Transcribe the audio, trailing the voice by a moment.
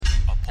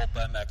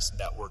Pulp MX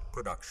Network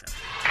production.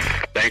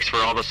 Thanks for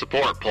all the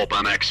support, Pulp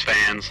MX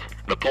fans.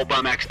 The Pulp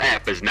MX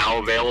app is now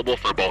available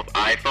for both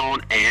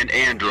iPhone and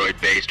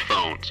Android-based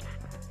phones.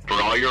 For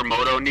all your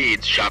moto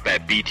needs, shop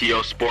at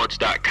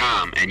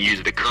btosports.com and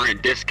use the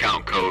current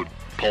discount code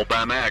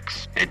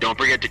PulpMX. And don't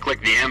forget to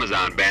click the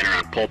Amazon banner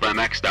on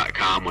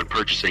pulpmx.com when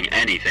purchasing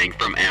anything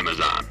from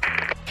Amazon.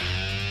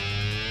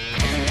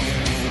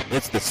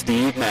 It's the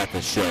Steve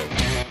Matthes Show,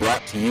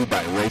 brought to you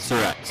by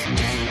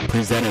RacerX,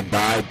 presented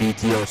by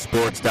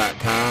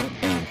btosports.com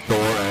and Thor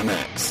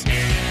MX.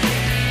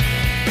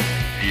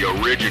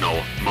 The original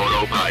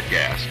Moto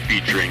Podcast,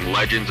 featuring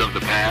legends of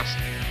the past,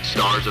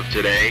 stars of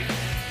today,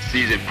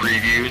 season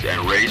previews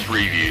and race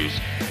reviews,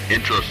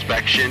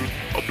 introspection,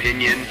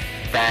 opinion,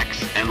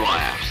 facts, and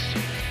laughs.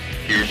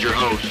 Here's your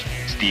host,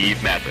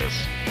 Steve Matthes.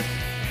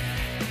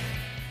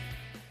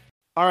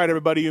 All right,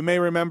 everybody, you may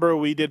remember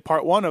we did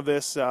part one of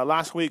this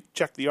last week.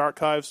 Check the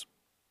archives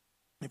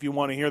if you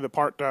want to hear the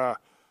part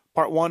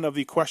one of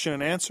the question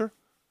and answer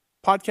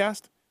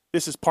podcast.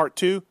 This is part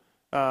two.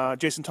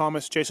 Jason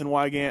Thomas, Jason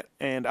Wygant,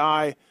 and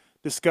I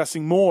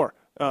discussing more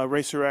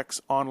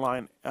RacerX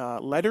online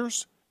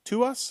letters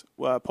to us,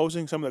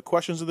 posing some of the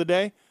questions of the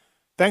day.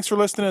 Thanks for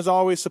listening. As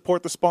always,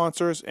 support the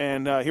sponsors.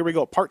 And here we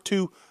go, part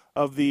two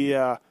of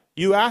the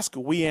You Ask,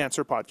 We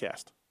Answer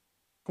podcast.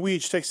 We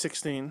each take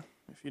 16,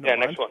 if you don't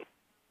mind. Next one.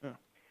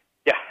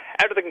 Yeah,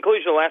 after the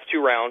conclusion of the last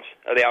two rounds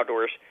of the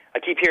outdoors, I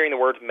keep hearing the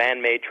words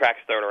man-made tracks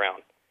thrown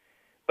around.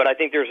 But I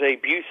think there's an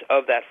abuse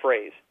of that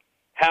phrase.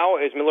 How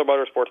is Miller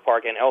Motorsports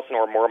Park in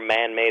Elsinore more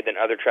man-made than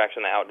other tracks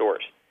in the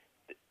outdoors?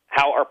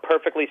 How are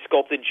perfectly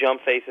sculpted jump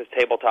faces,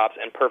 tabletops,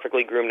 and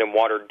perfectly groomed and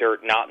watered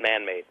dirt not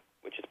man-made?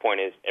 Which his point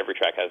is, every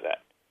track has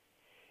that.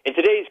 In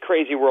today's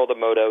crazy world of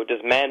moto,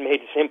 does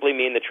man-made simply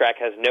mean the track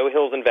has no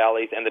hills and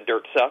valleys and the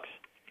dirt sucks?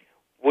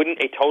 Wouldn't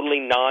a totally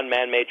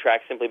non-man-made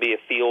track simply be a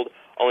field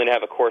only to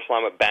have a course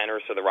line with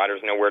banners so the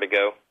riders know where to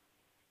go?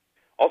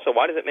 Also,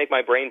 why does it make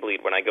my brain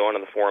bleed when I go onto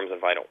the forums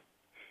and Vital?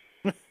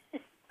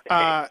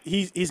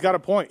 He's got a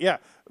point. Yeah,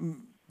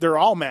 they're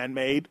all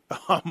man-made.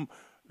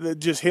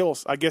 Just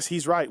hills. I guess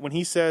he's right when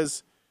he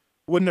says,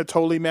 "Wouldn't a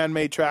totally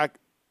man-made track?"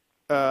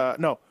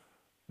 No,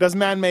 does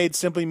man-made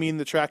simply mean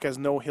the track has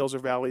no hills or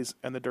valleys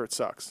and the dirt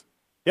sucks?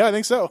 Yeah, I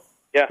think so.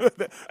 Yeah,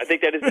 I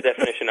think that is the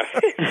definition of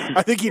it.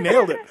 I think he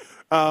nailed it.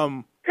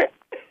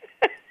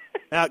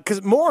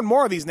 Because more and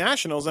more of these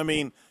nationals, I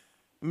mean,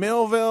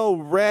 Millville,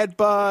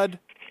 Redbud,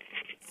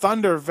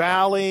 Thunder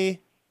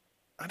Valley.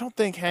 I don't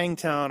think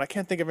Hangtown. I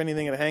can't think of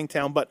anything at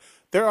Hangtown, but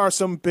there are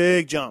some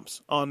big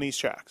jumps on these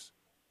tracks.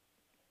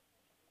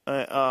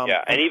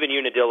 And even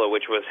Unadilla,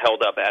 which was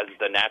held up as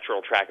the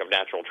natural track of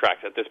natural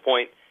tracks. At this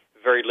point,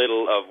 very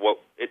little of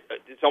what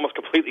it's almost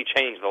completely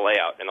changed the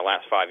layout in the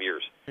last 5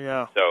 years.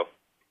 Yeah. So,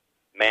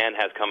 man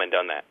has come and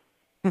done that.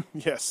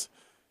 Yes.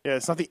 Yeah,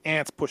 it's not the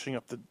ants pushing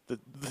up the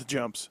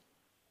jumps.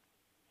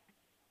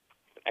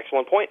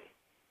 Excellent point.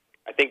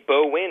 I think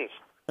Bo wins.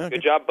 Yeah,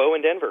 good job, Bo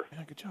in Denver.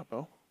 Yeah, good job,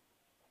 Bo.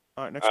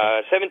 All right, next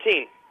one.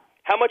 17.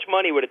 How much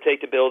money would it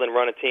take to build and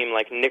run a team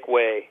like Nick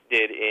Way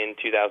did in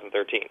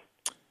 2013?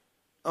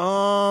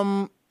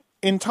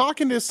 In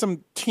talking to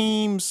some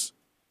teams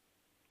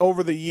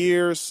over the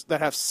years that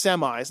have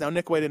semis, now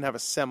Nick Way didn't have a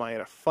semi, he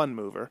had a fun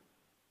mover.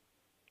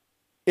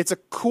 It's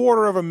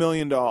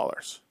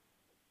 $250,000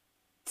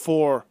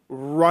 for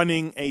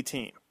running a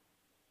team,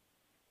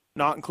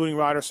 not including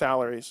rider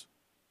salaries,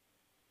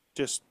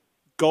 just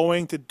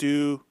going to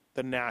do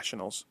the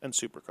nationals and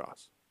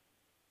Supercross.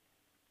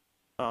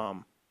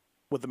 To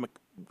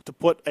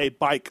put a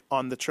bike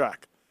on the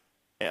track,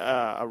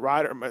 a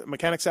rider,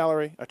 mechanic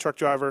salary, a truck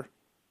driver,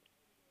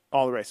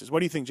 all the races. What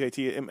do you think,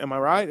 JT? Am I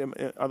right?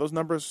 Are those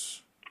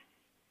numbers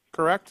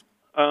correct?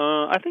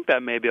 I think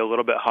that may be a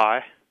little bit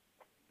high.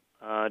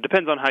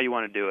 Depends on how you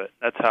want to do it.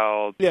 That's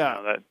how.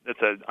 Yeah.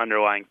 That's an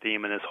underlying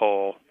theme in this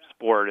whole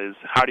sport is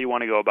how do you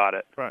want to go about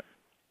it? Right.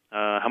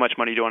 How much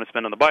money do you want to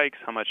spend on the bikes?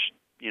 How much,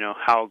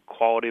 how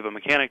quality of a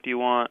mechanic do you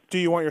want? Do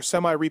you want your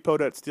semi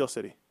repoed at Steel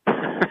City?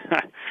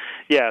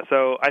 Yeah.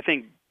 So I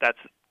think that's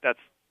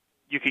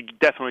you could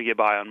definitely get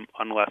by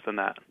on less than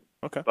that.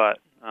 Okay. But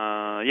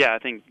I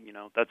think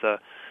that's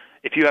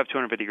if you have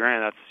 $250,000,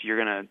 that's you're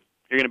gonna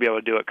be able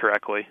to do it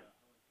correctly.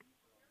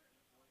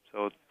 So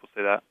we'll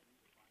say that.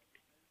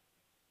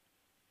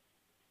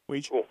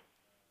 Cool.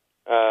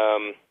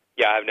 I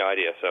have no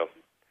idea. So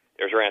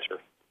there's your answer.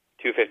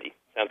 $250.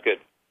 Sounds good.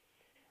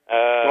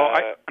 Well,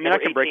 I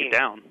can break it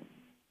down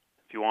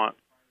if you want.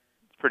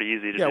 It's pretty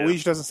easy to do. Yeah,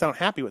 Weege doesn't sound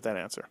happy with that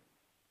answer.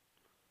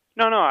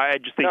 No, I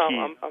just think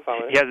I'm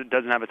fine with it.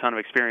 doesn't have a ton of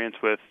experience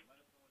with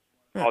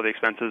all the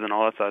expenses and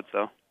all that side.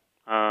 So,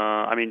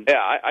 I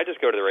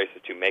just go to the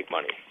races to make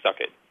money. Suck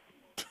it.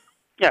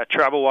 Yeah,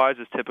 travel-wise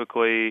is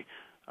typically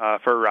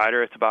for a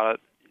rider, it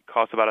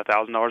costs about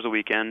 $1,000 a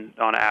weekend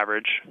on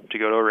average to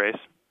go to a race.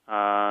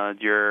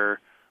 Your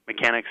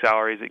mechanic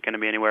salary is going to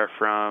be anywhere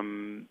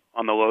from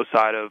on the low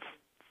side of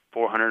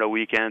 $400 a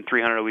weekend,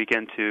 $300 a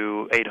weekend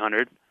to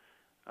 $800.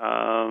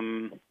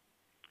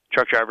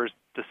 Truck drivers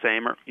the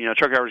same, or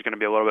truck drivers going to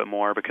be a little bit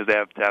more because they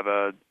have to have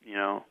a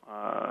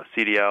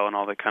CDL and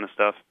all that kind of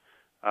stuff.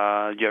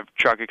 You have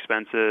truck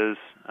expenses.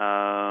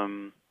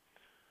 So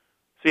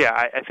yeah,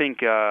 I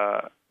think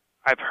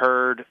I've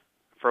heard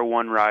for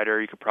one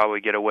rider you could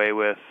probably get away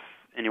with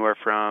anywhere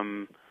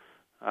from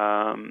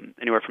 6,000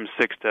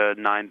 to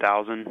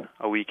 9,000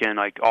 a weekend,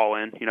 like all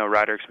in.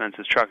 Rider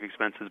expenses, truck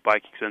expenses,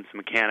 bike expenses,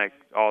 mechanic,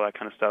 all that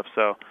kind of stuff.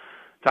 So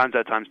times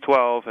that times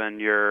 12, and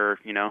you're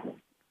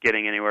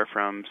getting anywhere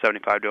from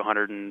 75 to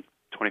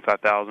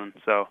 125,000.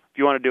 So if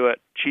you want to do it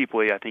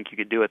cheaply, I think you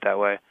could do it that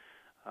way.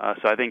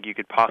 So I think you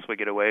could possibly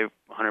get away with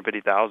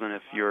 150,000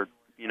 if you're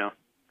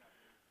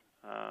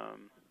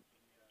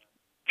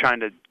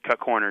trying to cut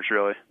corners,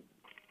 really.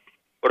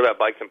 What about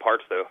bikes and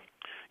parts, though?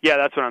 Yeah,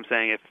 that's what I'm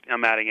saying. If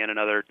I'm adding in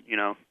another,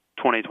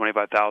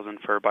 25,000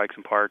 for bikes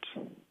and parts.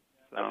 So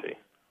I see.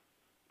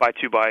 Buy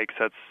 2 bikes,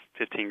 that's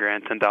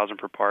 $15,000, 10,000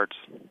 for parts.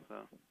 So.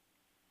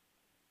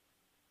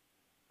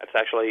 That's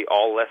actually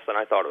all less than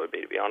I thought it would be,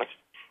 to be honest.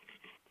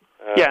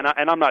 Yeah,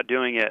 and I'm not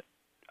doing it.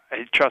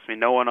 Trust me,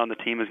 no one on the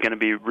team is going to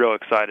be real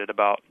excited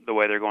about the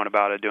way they're going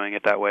about it, doing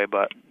it that way.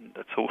 But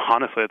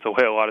honestly, it's the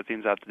way a lot of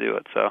teams have to do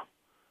it. So.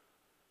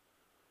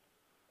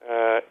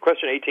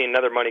 Question 18,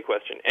 another money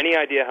question. Any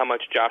idea how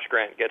much Josh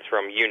Grant gets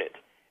from Unit?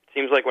 It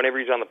seems like whenever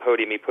he's on the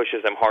podium, he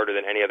pushes them harder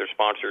than any other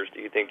sponsors.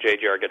 Do you think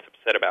JGR gets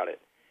upset about it?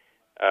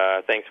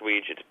 Thanks,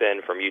 Weege. It's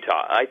Ben from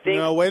Utah. I think.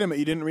 No, wait a minute.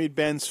 You didn't read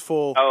Ben's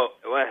full. Oh,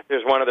 well,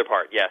 there's one other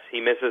part. Yes,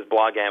 he misses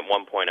Blogant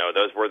 1.0.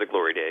 Those were the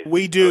glory days.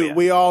 We do. Oh, yeah.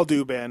 We all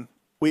do, Ben.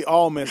 We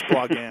all miss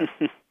Blogant.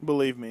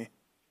 Believe me.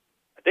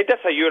 I think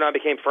that's how you and I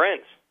became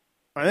friends.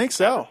 I think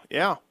so.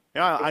 Yeah.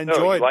 Yeah, I No,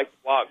 enjoyed you liked the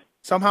blog.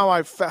 Somehow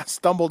I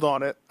stumbled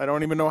on it. I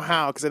don't even know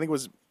how, because I think it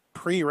was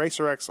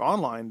pre-RacerX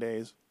online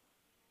days.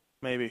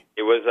 Maybe.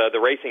 It was the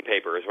racing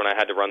paper is when I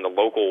had to run the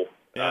local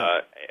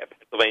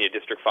Pennsylvania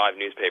District 5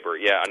 newspaper.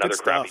 Yeah, another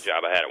crappy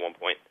job I had at one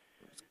point.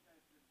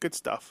 Good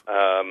stuff.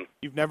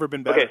 You've never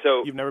been better. Okay,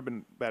 so you've never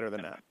been better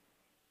than that.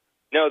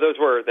 No, those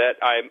were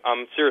that.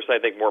 I'm seriously, I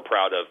think, more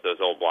proud of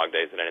those old blog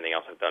days than anything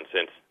else I've done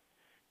since.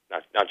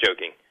 Not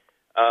joking.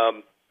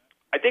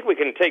 I think we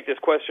can take this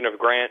question of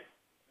Grant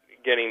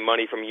getting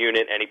money from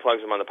Unit and he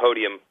plugs them on the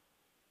podium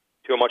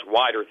to a much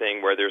wider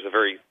thing where there's a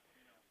very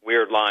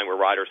weird line where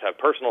riders have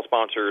personal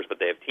sponsors, but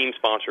they have team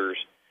sponsors,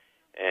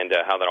 and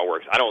how that all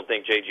works. I don't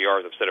think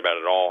JGR is upset about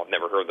it at all. I've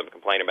never heard them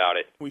complain about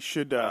it. We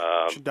should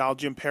dial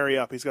Jim Perry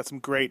up. He's got some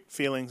great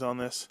feelings on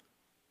this.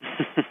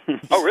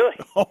 Oh, really?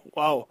 Oh,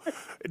 wow.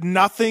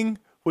 Nothing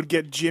would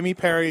get Jimmy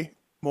Perry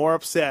more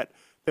upset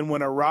than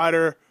when a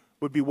rider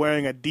would be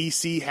wearing a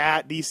DC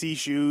hat, DC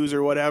shoes,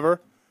 or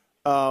whatever,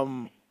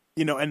 and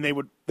they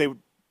would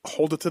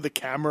hold it to the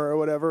camera or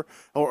whatever,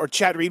 or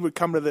Chad Reed would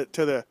come to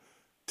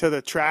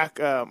the track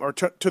or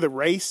to the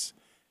race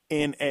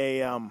in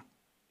a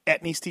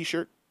Etnies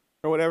t-shirt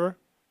or whatever,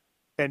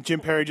 and Jim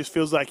Perry just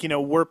feels like,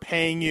 we're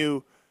paying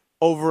you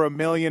over $1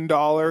 million.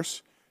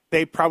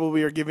 They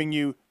probably are giving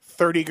you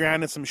 $30,000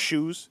 and some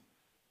shoes,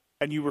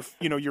 and you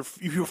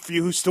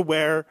refuse to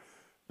wear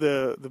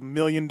the $1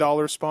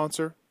 million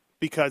sponsor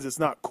because it's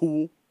not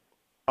cool.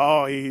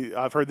 Oh,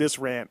 I've heard this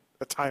rant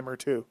a time or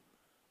two.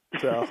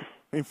 So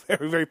I'm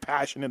very, very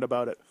passionate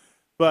about it.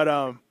 But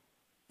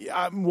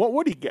what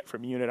would he get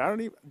from Unit? I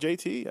don't even.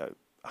 JT,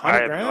 I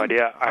have no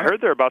idea. I heard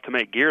they're about to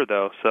make gear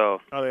though. So.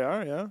 Oh, they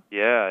are. Yeah.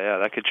 Yeah.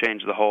 That could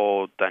change the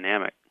whole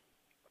dynamic.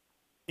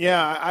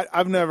 Yeah,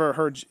 I've never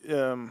heard.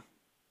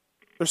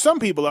 There's some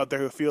people out there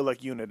who feel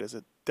like Unit is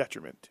a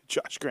detriment to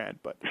Josh Grant,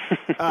 but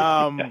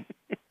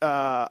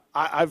I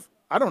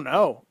don't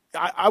know.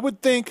 I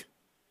would think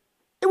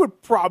it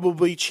would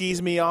probably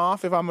cheese me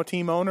off if I'm a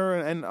team owner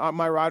and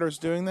my rider's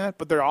doing that,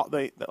 but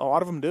a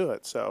lot of them do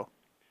it. So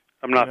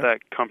I'm not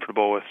that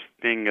comfortable with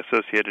being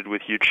associated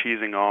with you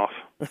cheesing off.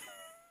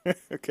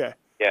 Okay.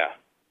 Yeah.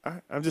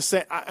 I'm just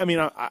saying.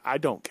 I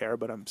don't care,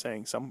 but I'm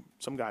saying some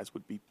guys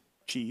would be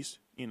cheesed.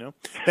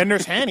 Then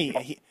there's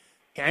Hanny.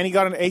 Hanny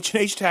got an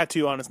H&H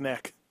tattoo on his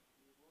neck.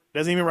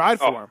 Doesn't even ride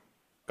for him.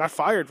 Got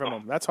fired from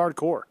him. That's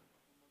hardcore.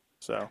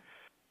 So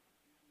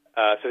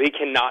he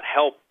cannot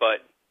help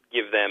but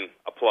give them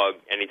a plug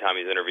anytime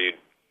he's interviewed,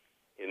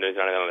 even though he's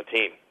not on the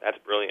team. That's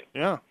brilliant.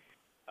 Yeah.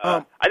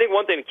 I think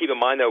one thing to keep in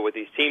mind, though, with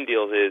these team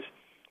deals is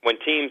when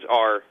teams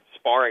are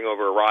sparring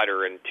over a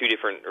rider and 2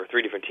 different or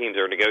 3 different teams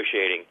are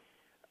negotiating,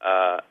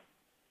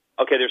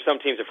 there's some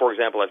teams that, for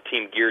example, have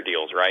team gear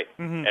deals, right?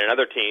 Mm-hmm. And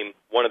another team,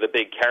 one of the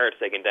big carrots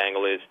they can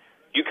dangle is,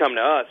 you come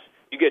to us,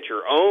 you get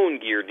your own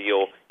gear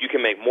deal, you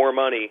can make more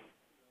money,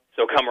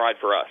 so come ride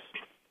for us.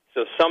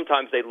 So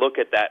sometimes they look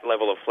at that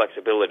level of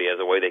flexibility as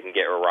a way they can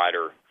get a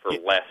rider for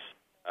less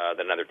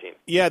than another team.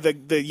 Yeah, the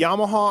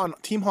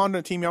Yamaha, Team Honda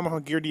and Team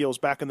Yamaha gear deals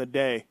back in the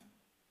day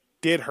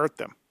did hurt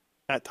them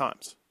at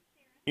times.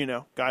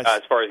 Guys.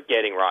 As far as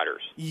getting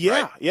riders.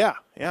 Yeah, right?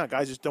 yeah.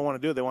 Guys just don't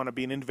want to do it. They want to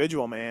be an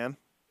individual, man.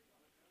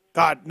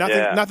 God,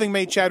 nothing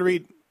made Chad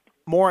Reed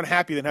more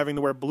unhappy than having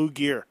to wear blue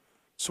gear.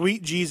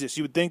 Sweet Jesus,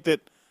 you would think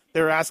that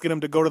they were asking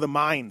him to go to the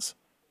mines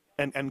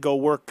and go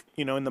work,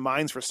 in the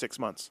mines for 6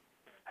 months.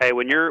 Hey,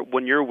 when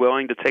you're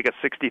willing to take a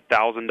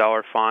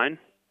 $60,000 fine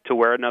to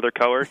wear another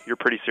color, you're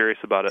pretty serious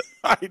about it.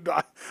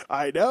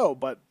 I know,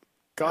 but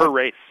God, per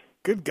race.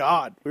 Good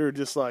God, we were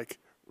just like,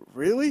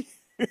 really?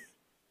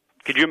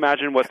 Could you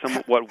imagine what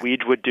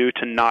Weege would do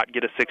to not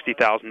get a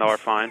 $60,000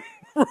 fine?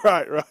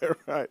 Right.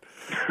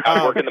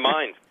 Work in the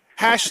mines.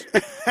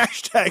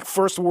 Hashtag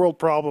first world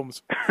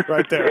problems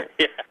right there.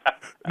 Yeah.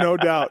 No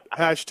doubt.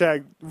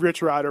 Hashtag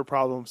rich rider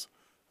problems.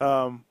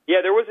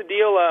 Yeah, there was a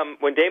deal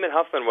when Damon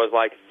Huffman was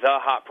like the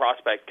hot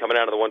prospect coming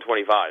out of the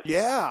 125.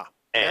 Yeah.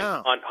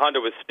 And Honda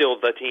was still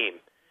the team.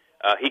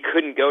 He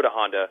couldn't go to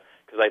Honda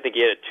because I think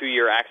he had a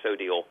 2-year AXO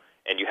deal,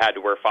 and you had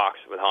to wear Fox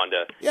with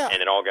Honda. Yeah.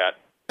 And it all got...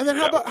 And then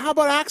how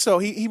about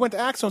AXO? He went to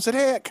AXO and said,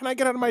 hey, can I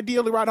get out of my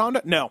deal to ride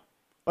Honda? No.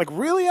 Like,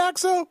 really,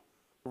 AXO?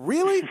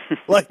 Really?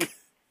 Like,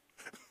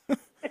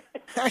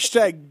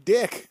 hashtag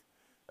dick.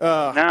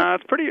 Nah,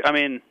 it's pretty, I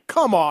mean...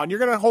 Come on, you're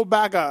going to hold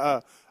back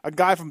a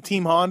guy from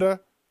Team Honda?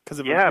 But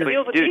dude,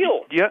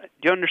 do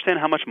you understand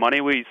how much money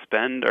we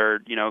spend,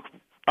 or, your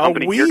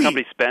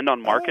company spend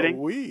on marketing?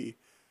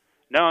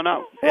 No,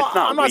 well, it's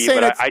not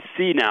but I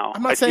see now.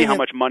 I see how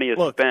much money is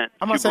spent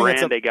to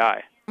brand a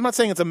guy. I'm not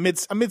saying it's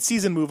a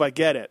mid-season move. I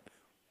get it.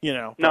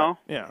 No.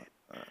 Yeah.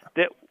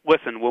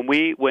 Listen,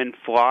 when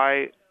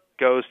Fly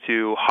goes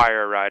to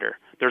hire a rider,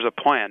 there's a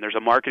plan. There's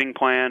a marketing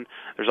plan.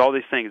 There's all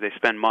these things. They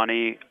spend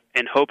money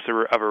in hopes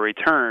of a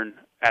return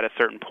at a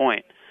certain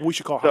point. We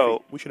should call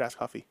Huffy. We should ask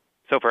Huffy.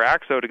 So for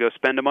AXO to go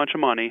spend a bunch of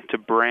money to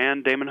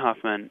brand Damon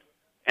Huffman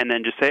and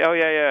then just say, oh,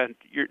 yeah,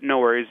 no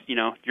worries,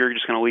 you're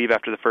just going to leave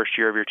after the first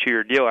year of your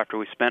 2-year deal after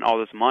we spent all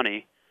this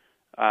money,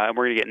 and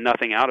we're going to get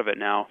nothing out of it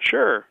now.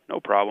 Sure, no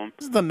problem.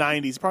 This is the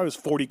 90s. Probably was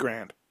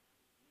 $40,000.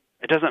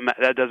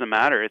 That doesn't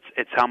matter.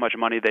 It's how much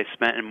money they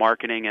spent in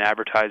marketing and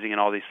advertising and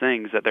all these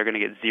things that they're going to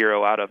get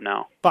zero out of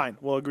now. Fine.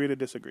 We'll agree to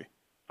disagree.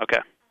 Okay.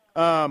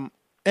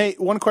 Hey,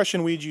 one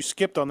question, Weege, you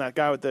skipped on that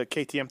guy with the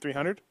KTM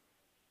 300.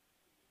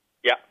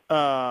 Yeah.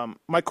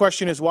 My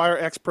question is, why are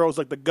ex-pros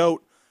like the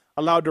GOAT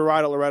allowed to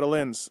ride at Loretta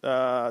Lynn's?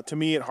 To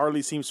me, it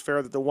hardly seems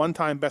fair that the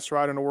one-time best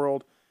rider in the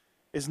world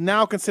is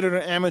now considered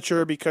an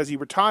amateur because he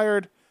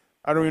retired.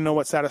 I don't even know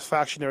what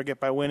satisfaction they would get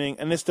by winning.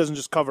 And this doesn't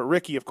just cover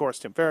Ricky, of course,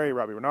 Tim Ferry,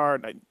 Robbie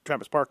Renard,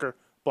 Travis Parker,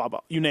 blah,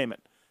 blah, you name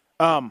it.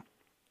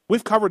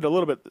 We've covered a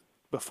little bit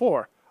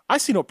before. I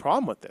see no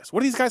problem with this.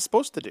 What are these guys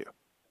supposed to do?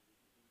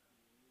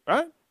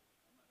 Right?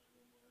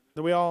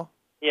 Do we all...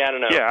 Yeah, I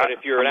don't know. Yeah, but if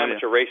you're an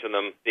amateur racing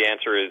them, the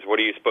answer is, what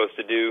are you supposed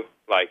to do?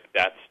 Like,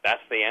 that's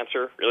the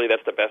answer? Really?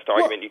 That's the best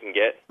argument you can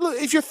get?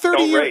 Look, if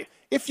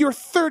you're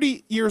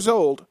 30 years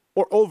old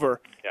or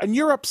over, and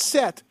you're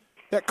upset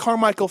that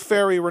Carmichael,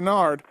 Ferry,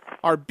 Renard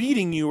are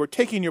beating you or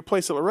taking your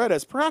place at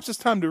Loretta's, perhaps it's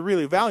time to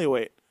really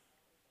evaluate,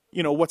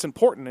 what's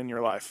important in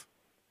your life.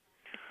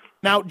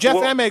 Now, Jeff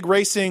Emig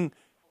racing,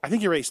 I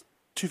think he raced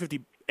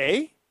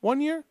 250A one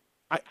year.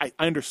 I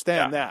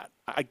understand that.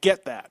 I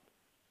get that.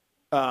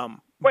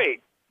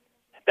 Wait.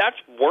 That's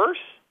worse?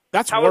 How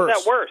is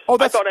that worse?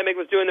 I thought Emig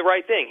was doing the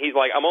right thing. He's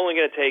like, I'm only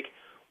going to take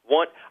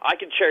one. I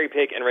can cherry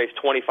pick and race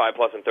 25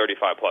 plus and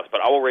 35 plus, but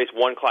I will race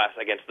one class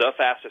against the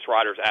fastest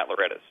riders at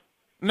Loretta's.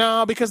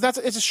 No, because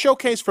it's a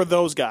showcase for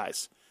those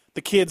guys,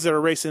 the kids that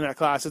are racing that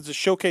class. It's a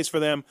showcase for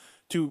them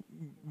to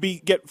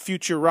get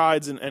future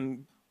rides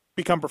and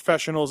become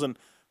professionals. And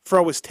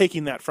Fro is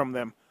taking that from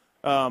them,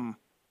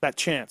 that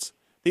chance.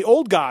 The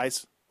old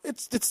guys.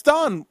 It's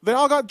done. They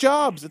all got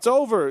jobs. It's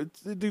over.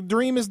 The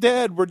dream is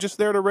dead. We're just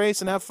there to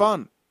race and have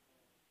fun.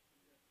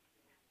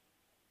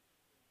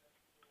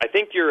 I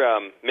think you're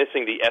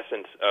missing the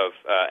essence of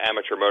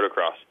amateur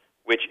motocross,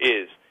 which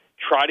is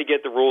try to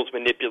get the rules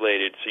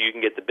manipulated so you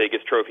can get the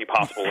biggest trophy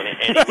possible in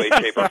any way,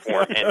 shape, or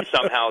form, and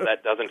somehow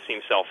that doesn't seem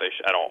selfish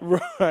at all.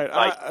 Right.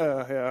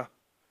 Yeah.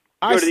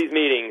 Go to these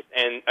meetings,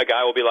 and a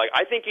guy will be like,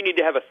 I think you need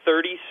to have a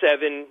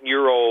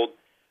 37-year-old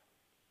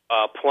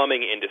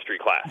plumbing industry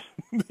class.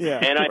 Yeah,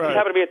 and I just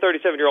happen to be a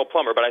 37-year-old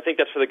plumber, but I think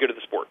that's for the good of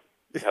the sport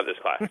to have this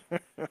class.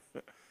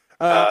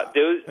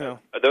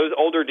 Those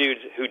older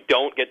dudes who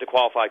don't get to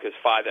qualify because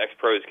 5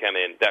 ex-pros come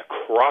in, that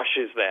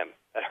crushes them.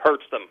 That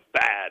hurts them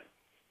bad.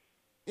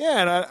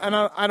 Yeah, and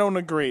I don't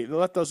agree.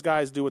 Let those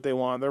guys do what they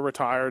want. They're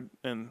retired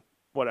and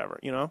whatever,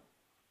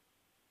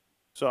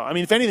 So, I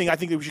mean, if anything, I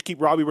think that we should keep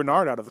Robbie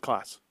Renard out of the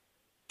class.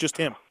 Just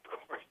him.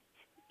 Of course.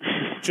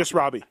 Just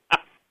Robbie.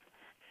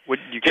 Would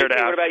you care to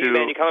ask what about you,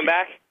 man? You coming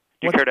back?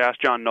 Do you care to ask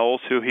John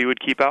Knowles who he would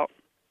keep out?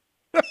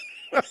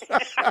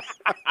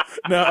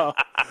 No,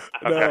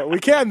 we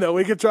can, though.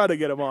 We can try to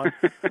get him on.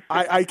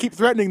 I keep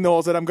threatening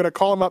Knowles that I'm going to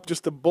call him up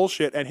just to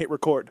bullshit and hit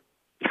record.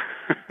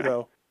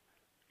 So,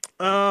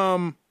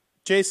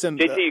 Jason.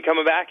 JT, you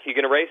coming back? You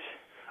going to race?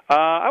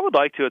 I would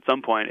like to at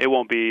some point. It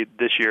won't be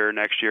this year or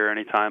next year or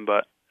anytime,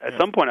 but at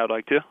some point I would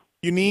like to.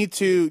 You need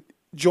to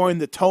join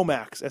the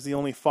Tomacs as the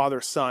only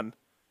father-son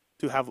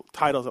to have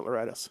titles at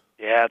Loretta's.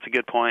 Yeah, that's a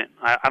good point.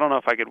 I don't know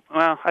if I could.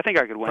 Well, I think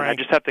I could win. I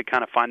just have to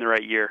kind of find the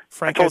right year.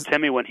 I told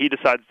Timmy when he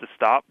decides to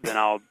stop, then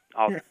I'll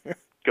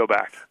go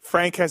back.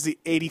 Frank has the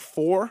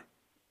 84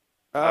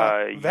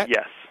 vet?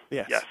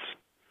 Yes.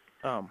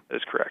 That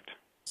is correct.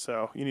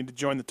 So you need to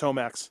join the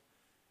Tomacs.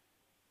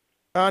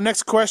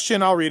 Next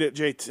question, I'll read it,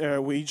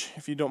 Weege,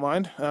 if you don't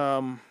mind.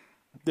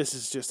 This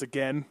is just,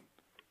 again,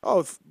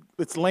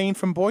 it's Lane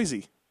from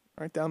Boise,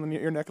 right down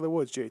your neck of the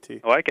woods,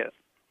 JT. I like it.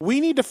 We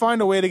need to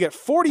find a way to get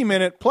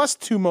 40-minute plus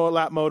 2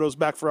 lap motos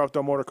back for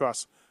outdoor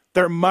motocross.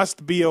 There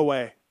must be a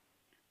way.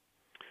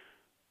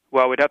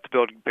 Well, we'd have to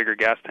build bigger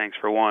gas tanks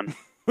for one.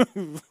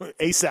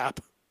 ASAP.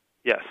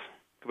 Yes,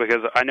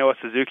 because I know a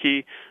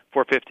Suzuki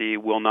 450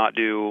 will not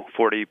do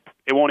 40.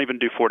 It won't even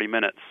do 40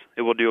 minutes.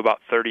 It will do about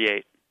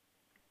 38,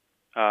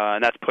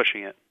 and that's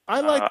pushing it. I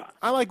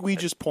like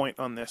Weege's point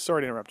on this.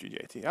 Sorry to interrupt you,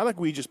 JT. I like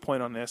Weege's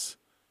point on this.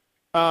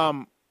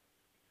 And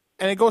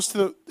it goes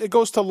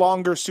to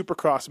longer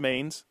Supercross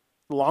mains,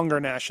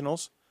 longer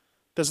nationals.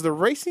 Does the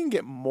racing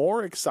get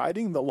more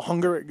exciting the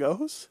longer it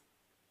goes?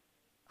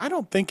 I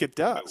don't think it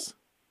does.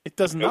 It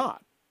does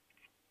not.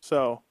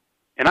 So.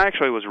 And I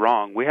actually was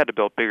wrong. We had to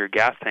build bigger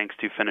gas tanks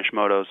to finish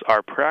motos.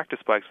 Our practice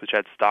bikes, which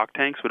had stock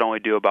tanks, would only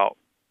do about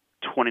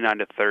 29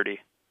 to 30.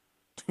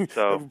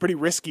 So pretty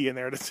risky in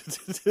there.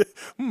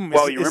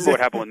 Well, you remember what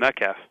happened with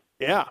Metcalf?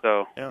 Yeah.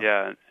 So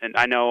yeah, and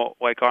I know,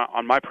 like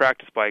on my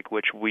practice bike,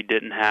 which I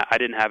didn't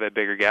have a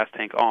bigger gas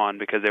tank on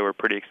because they were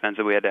pretty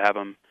expensive. We had to have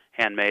them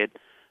handmade.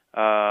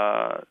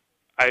 At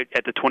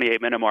the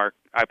 28-minute mark,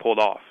 I pulled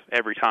off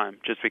every time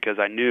just because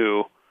I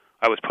knew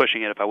I was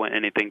pushing it if I went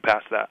anything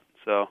past that.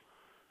 So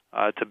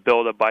to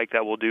build a bike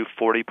that will do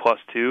 40 plus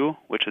 2,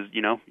 which is,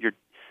 you're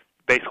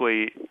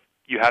basically,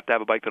 you have to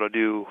have a bike that will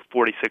do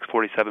 46,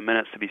 47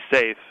 minutes to be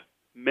safe,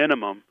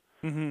 minimum.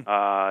 Mm-hmm.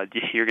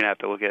 You're going to have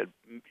to look at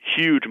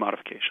huge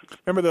modifications.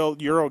 Remember the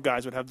old Euro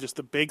guys would have just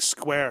the big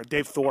square,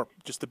 Dave Thorpe,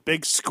 just the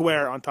big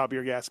square on top of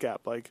your gas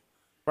cap, like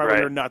right where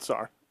your nuts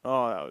are.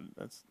 Oh,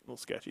 that's a little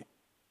sketchy.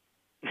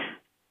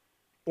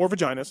 Or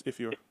vaginas, if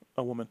you're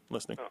a woman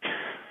listening.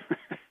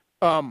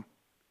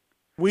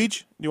 Weege,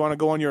 do you want to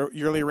go on your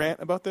yearly rant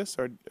about this,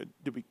 or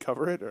did we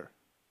cover it, or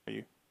are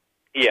you?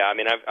 Yeah, I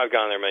mean, I've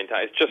gone there many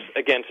times. Just,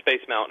 again,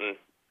 Space Mountain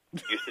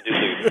used to do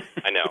loops.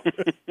 I know.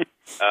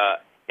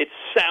 It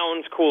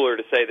sounds cooler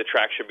to say the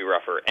track should be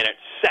rougher, and it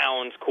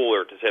sounds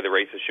cooler to say the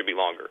races should be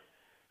longer.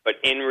 But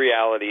in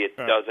reality, it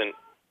doesn't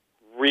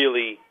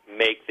really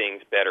make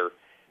things better.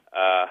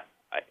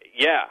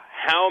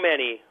 How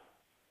many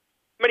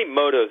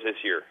motos this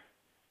year,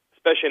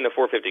 especially in the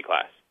 450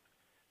 class,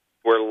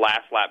 were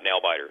last lap nail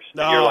biters?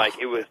 And you're like,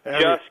 it was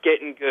just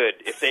getting good.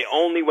 If they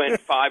only went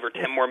 5 or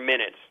 10 more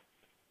minutes.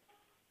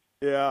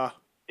 Yeah.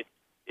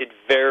 It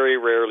very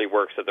rarely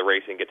works that the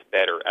racing gets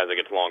better as it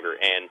gets longer.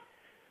 And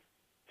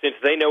since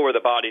they know where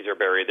the bodies are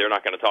buried, they're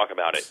not going to talk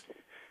about it.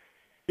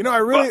 I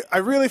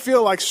really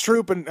feel like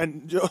Stroop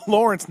and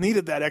Lawrence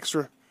needed that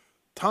extra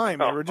time.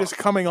 They were just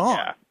coming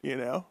on,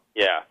 Yeah.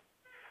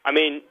 I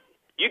mean,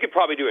 you could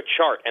probably do a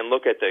chart and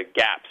look at the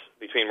gaps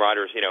between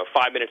riders,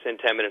 5 minutes in,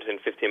 10 minutes in,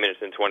 15 minutes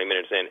in, 20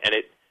 minutes in, and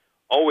it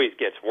always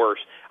gets worse.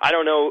 I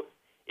don't know,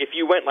 if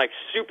you went like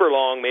super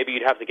long, maybe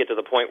you'd have to get to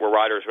the point where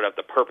riders would have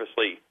to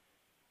purposely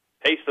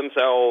pace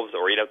themselves,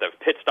 or you'd have to have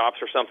pit stops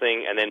or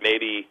something, and then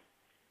maybe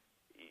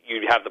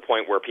you'd have the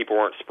point where people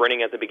weren't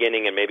sprinting at the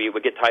beginning and maybe it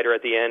would get tighter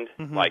at the end,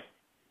 like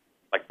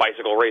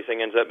bicycle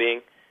racing ends up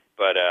being.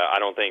 But I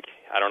don't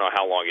know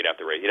how long you'd have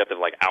to race. You'd have to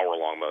have like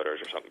hour-long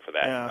motors or something for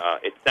that. Yeah.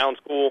 It sounds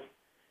cool.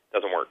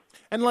 Doesn't work.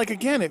 And,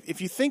 again,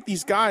 if you think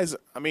these guys,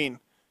 I mean,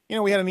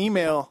 we had an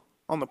email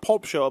on the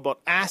Pulp Show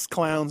about ass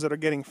clowns that are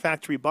getting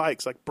factory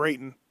bikes like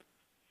Brayton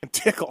and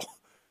Tickle.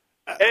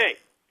 Hey!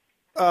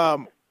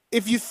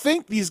 If you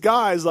think these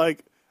guys,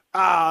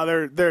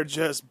 they're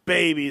just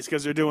babies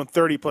because they're doing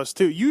 30 plus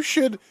 2, you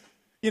should,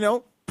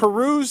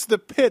 peruse the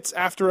pits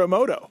after a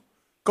moto.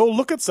 Go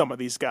look at some of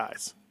these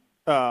guys.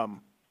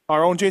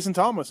 Our own Jason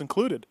Thomas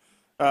included.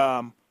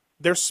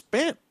 They're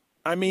spent.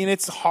 I mean,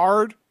 it's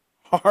hard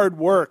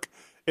work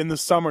in the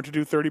summer to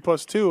do 30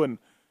 plus 2, and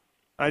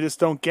I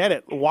just don't get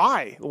it.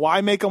 Why?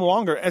 Why make them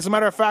longer? As a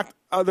matter of fact,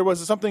 there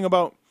was something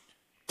about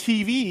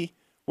TV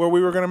where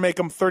we were going to make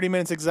them 30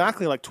 minutes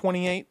exactly, like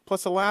 28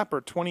 plus a lap or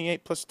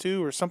 28 plus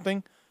 2 or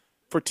something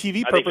for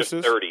TV purposes.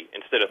 I think just 30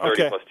 instead of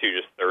 30 plus 2,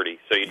 just 30.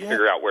 So you'd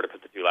figure out where to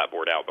put the 2-lap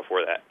board out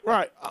before that.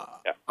 Right.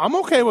 I'm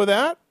okay with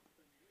that.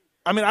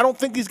 I mean, I don't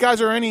think these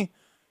guys are any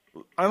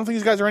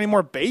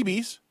more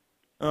babies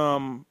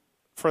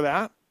for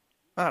that.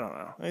 I don't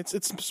know.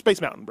 It's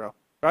Space Mountain, bro.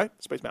 Right?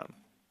 Space Mountain.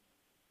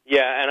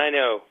 Yeah, and I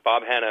know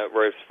Bob Hanna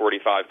raced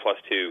 45 plus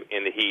 2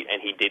 in the heat,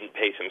 and he didn't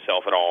pace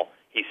himself at all.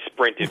 He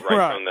sprinted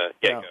right from the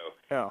get-go.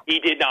 Yeah. He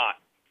did not.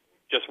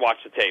 Just watch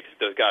the tapes.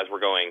 Those guys were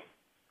going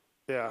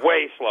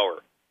way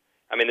slower.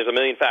 I mean, there's a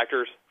million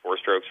factors, 4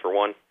 strokes for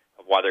one,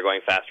 of why they're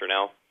going faster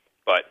now.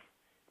 But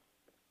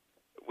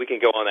we can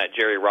go on that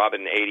Jerry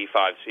Robin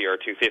 85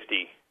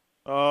 CR250.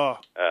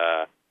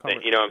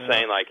 You know what I'm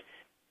saying? Like,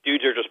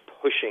 dudes are just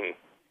pushing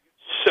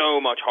so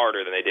much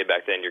harder than they did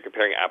back then. You're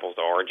comparing apples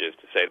to oranges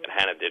to say that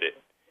Hanna did it.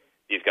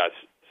 These guys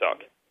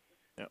suck.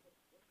 Yeah.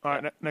 All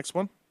right, next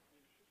one.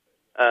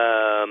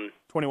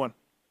 21.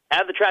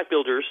 Have the track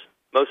builders,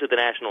 most of the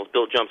nationals,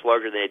 built jumps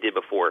larger than they did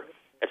before.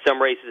 At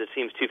some races, it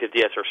seems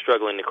 250S are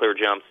struggling to clear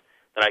jumps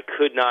that I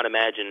could not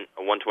imagine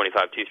a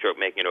 125 two-stroke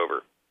making it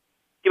over.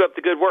 Keep up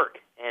the good work,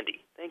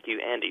 Andy. Thank you,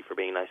 Andy, for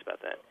being nice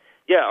about that.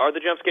 Yeah, are the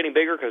jumps getting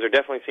bigger? Because there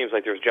definitely seems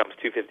like there's jumps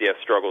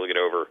 250F struggle to get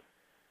over.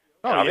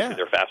 Oh, obviously,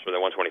 they're faster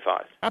than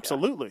 125.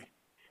 Absolutely. Yeah.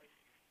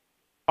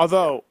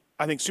 Although,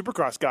 I think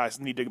Supercross guys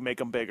need to make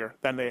them bigger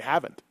than they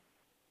haven't.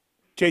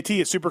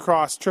 JT, a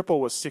Supercross triple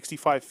was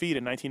 65 feet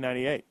in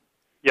 1998.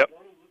 Yep.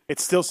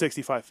 It's still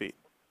 65 feet.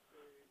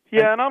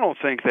 Yeah, and I don't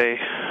think they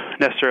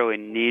necessarily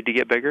need to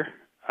get bigger.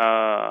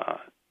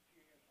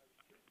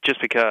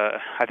 Just because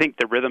I think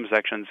the rhythm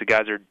sections, the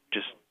guys are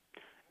just,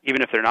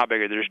 even if they're not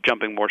bigger, they're just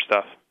jumping more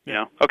stuff. You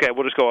know, okay,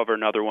 we'll just go over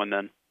another one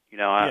then. You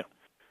know,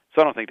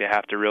 so I don't think they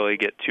have to really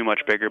get too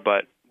much bigger.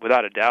 But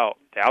without a doubt,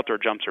 the outdoor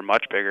jumps are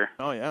much bigger.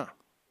 Oh yeah.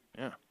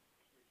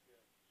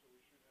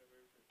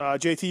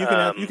 JT,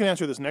 you can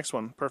answer this next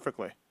one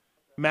perfectly.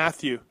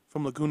 Matthew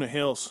from Laguna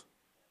Hills.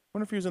 I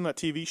wonder if he was in that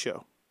TV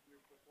show.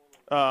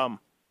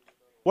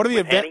 What are the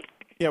events?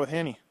 Yeah, with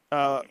Hanny.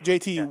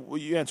 JT, will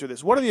you answer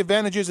this? What are the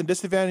advantages and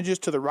disadvantages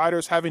to the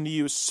riders having to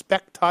use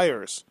spec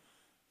tires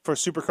for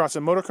Supercross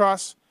and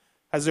motocross?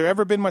 Has there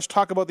ever been much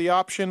talk about the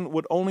option?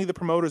 Would only the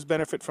promoters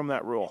benefit from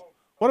that rule?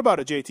 What about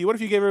it, JT? What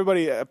if you gave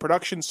everybody a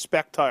production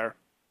spec tire?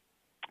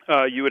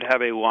 You would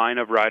have a line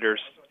of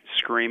riders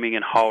screaming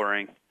and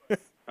hollering.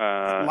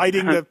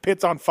 Lighting the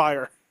pits on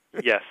fire.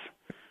 Yes.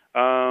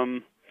 No,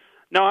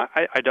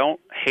 I don't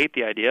hate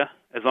the idea,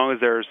 as long as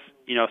there's,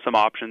 you know, some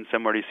options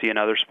similar to you see in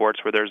other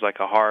sports where there's like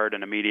a hard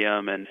and a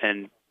medium and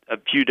a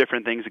few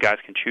different things guys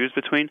can choose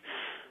between,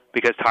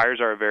 because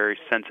tires are a very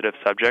sensitive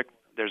subject.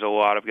 There's a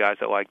lot of guys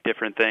that like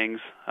different things,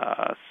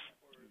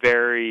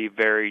 very,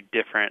 very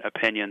different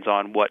opinions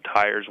on what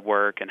tires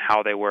work and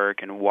how they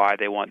work and why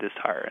they want this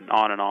tire, and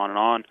on and on and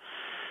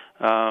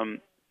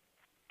on.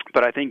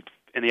 But I think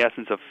in the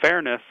essence of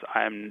fairness,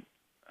 I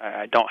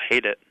don't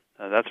hate it.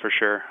 That's for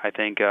sure. I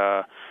think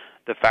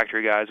the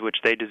factory guys, which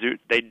they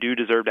do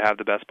deserve to have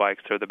the best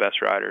bikes. They're the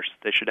best riders.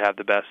 They should have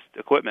the best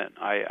equipment.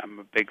 I'm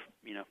a big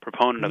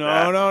proponent of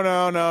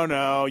that.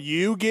 No.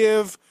 You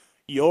give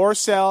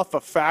yourself a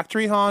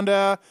factory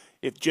Honda.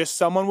 If just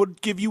someone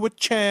would give you a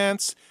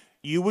chance,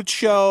 you would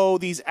show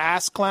these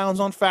ass clowns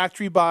on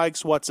factory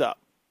bikes what's up.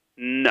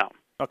 No.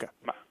 Okay.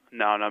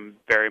 No, and I'm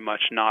very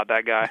much not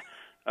that guy.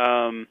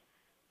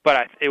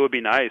 But it would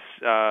be nice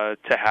to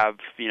have,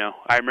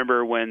 I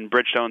remember when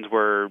Bridgestone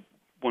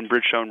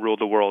ruled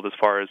the world as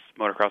far as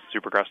motocross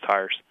and supercross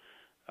tires.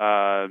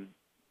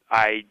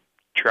 I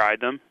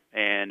tried them,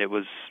 and it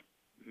was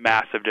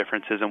massive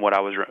differences in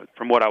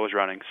from what I was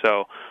running.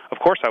 So, of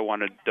course, I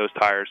wanted those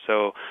tires.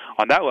 So,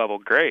 on that level,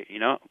 great.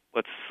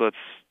 Let's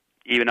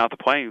even out the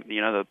playing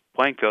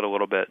field a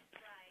little bit.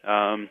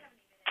 I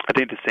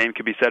think the same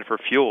could be said for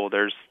fuel.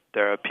 There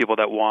are people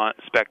that want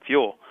spec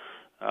fuel.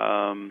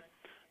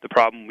 The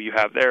problem you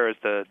have there is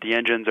the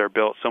engines are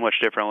built so much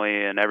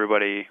differently, and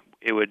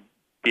it would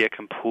be a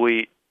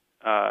complete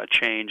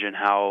change in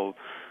how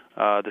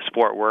the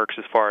sport works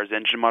as far as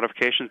engine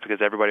modifications,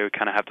 because everybody would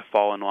kind of have to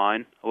fall in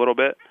line a little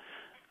bit.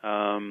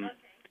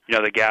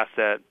 The gas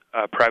that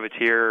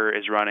Privateer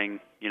is running,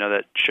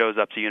 that shows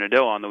up to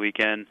Unadilla on the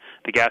weekend,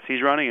 the gas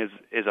he's running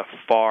is a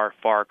far,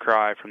 far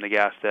cry from the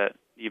gas that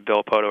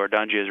Bill Poto or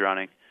Dungey is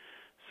running.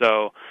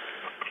 So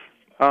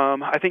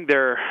I think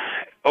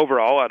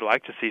overall, I'd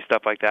like to see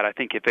stuff like that. I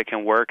think if it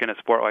can work in a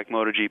sport like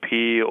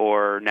MotoGP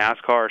or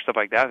NASCAR or stuff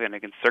like that, then it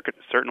can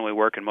certainly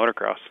work in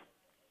motocross.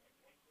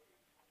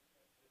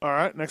 All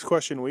right, next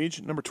question,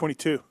 Weege, number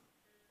 22.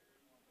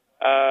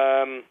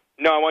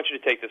 No, I want you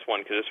to take this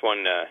one because this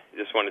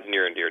one is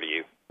near and dear to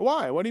you.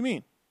 Why? What do you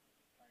mean?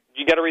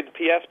 You got to read the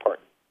PS part.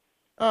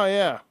 Oh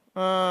yeah.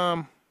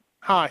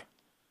 Hi.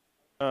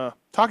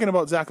 Talking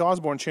about Zach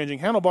Osborne changing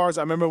handlebars,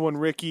 I remember when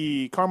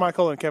Ricky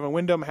Carmichael and Kevin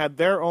Windham had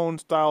their own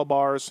style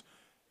bars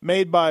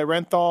made by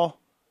Renthal.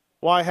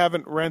 Why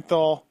haven't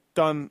Renthal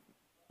done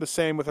the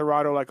same with a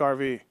rider like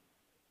RV?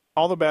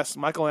 All the best,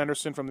 Michael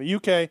Anderson from the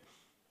UK.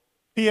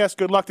 P.S.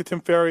 Good luck to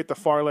Tim Ferry at the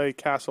Farleigh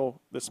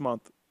Castle this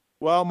month.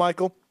 Well,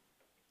 Michael,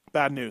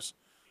 bad news.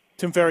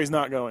 Tim Ferry's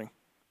not going.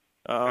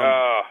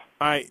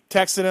 I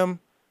texted him,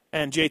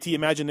 and JT,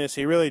 imagine this,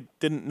 he really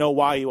didn't know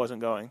why he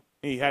wasn't going.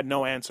 He had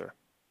no answer.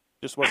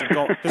 Just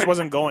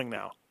wasn't going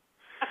now.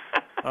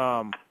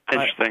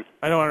 Interesting.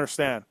 I don't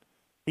understand.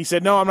 He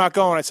said, "No, I'm not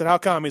going." I said, "How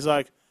come?" He's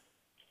like,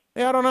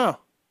 "Yeah, I don't know."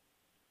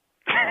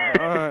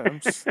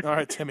 All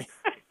right, Timmy.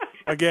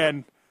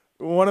 Again,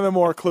 one of the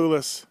more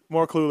clueless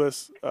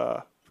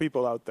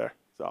people out there.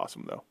 It's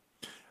awesome, though.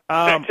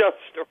 I tell a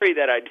story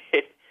that I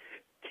did.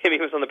 Timmy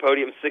was on the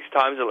podium 6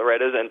 times at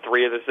Loretta's, and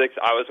 3 of the 6,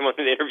 I was the one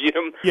that interviewed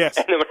him. Yes.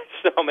 And then when I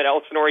saw him at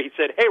Elsinore, he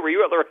said, "Hey, were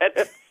you at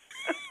Loretta's?"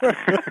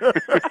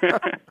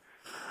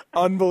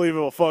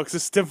 Unbelievable, folks.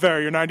 This is Tim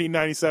Ferry, your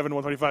 1997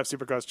 125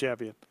 Supercross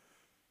champion.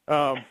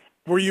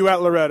 Were you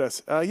at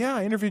Loretta's? Yeah,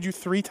 I interviewed you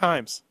 3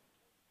 times.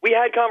 We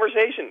had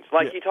conversations.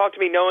 He talked to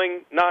me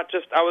knowing not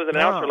just I was an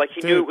announcer, he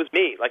knew it was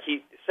me.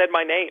 He said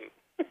my name.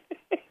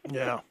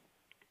 Yeah.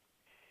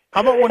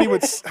 How about when he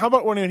would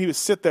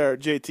sit there,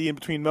 JT, in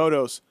between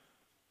motos?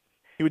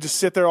 He would just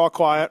sit there all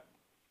quiet.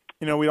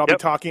 We'd all be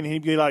talking, and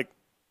he'd be like,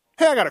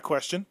 "Hey, I got a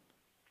question."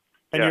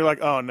 And you're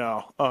like, oh,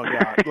 no. Oh,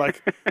 God.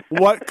 Like,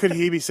 what could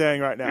he be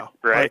saying right now?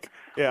 Right.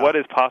 Like, What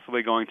is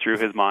possibly going through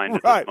his mind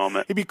at this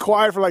moment? He'd be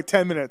quiet for like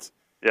 10 minutes.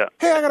 Yeah.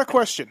 Hey, I got a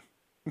question.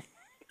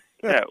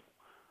 Yeah.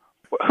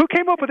 Who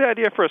came up with the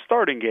idea for a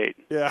starting gate?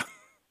 Yeah.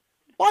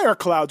 Why are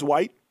clouds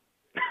white?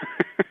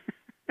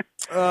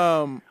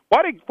 Why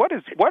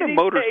do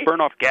motors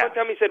burn off gas? One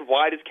time he said,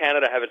 "Why does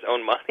Canada have its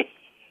own money?"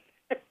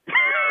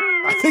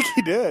 I think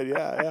he did.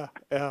 Yeah.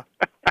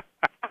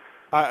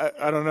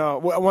 I don't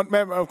know.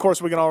 Of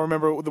course, we can all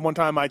remember the one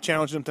time I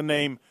challenged him to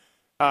name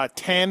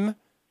 10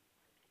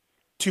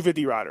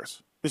 250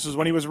 riders. This was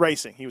when he was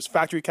racing. He was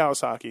factory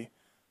Kawasaki.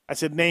 I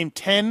said, name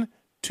 10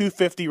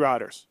 250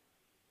 riders.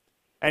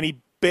 And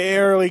he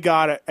barely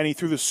got it, and he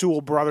threw the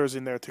Sewell brothers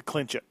in there to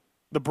clinch it.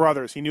 The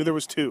brothers. He knew there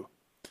was two.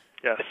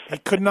 Yes. He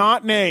could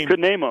not name. Could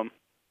name them.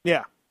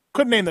 Yeah.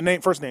 Couldn't name the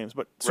first names,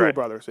 but Sewell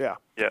brothers, yeah.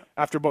 Yeah.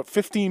 After about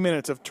 15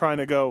 minutes of trying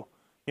to go,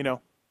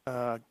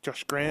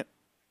 Josh Grant,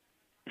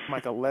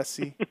 Michael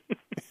Lessie.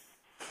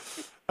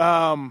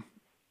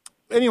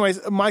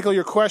 Anyways, Michael,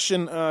 your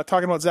question,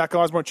 talking about Zach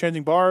Osborne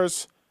changing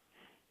bars.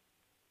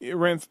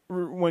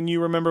 When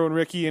you remember when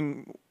Ricky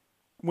and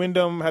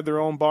Wyndham had their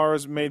own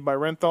bars made by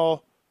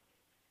Renthal,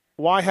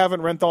 why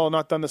haven't Renthal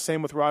not done the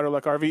same with Ryder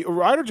like RV?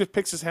 Ryder just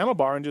picks his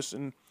handlebar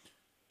and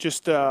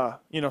just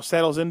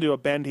settles into a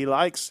bend he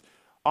likes.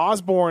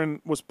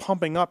 Osborne was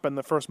pumping up in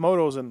the first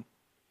motos and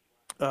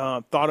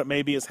thought it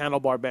may be his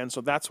handlebar bend,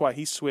 so that's why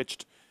he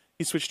switched.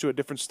 He switched to a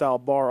different style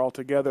bar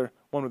altogether,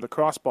 one with a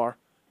crossbar.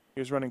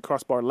 He was running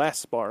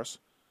crossbar-less bars.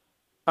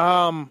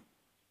 I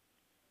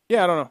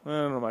don't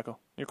know, Michael.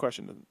 Your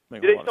question doesn't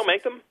make Do they still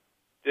make them?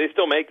 Do they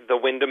still make the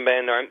Wyndham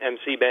bend or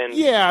MC bend?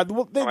 Yeah,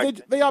 well, they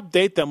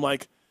update them.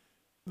 Like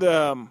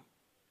the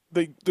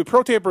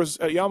Pro Tapers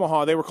at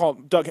Yamaha, they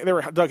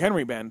were Doug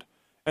Henry bend,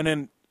 and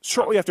then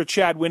shortly after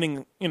Chad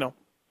winning,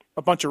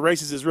 a bunch of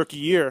races his rookie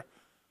year,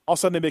 all of a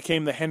sudden they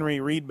became the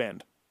Henry Reed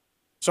bend.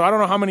 So I don't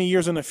know how many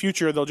years in the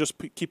future they'll just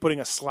keep putting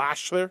a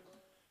slash there.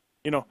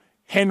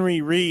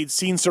 Henry Reed,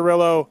 Sean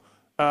Cirillo,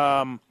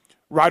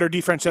 Ryder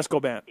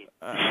DiFrancesco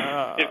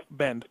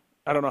bend.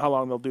 I don't know how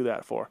long they'll do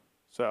that for.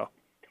 So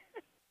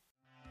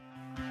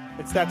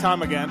it's that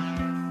time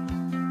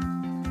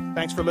again.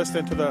 Thanks for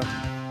listening to the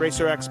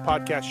RacerX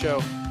podcast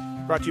show,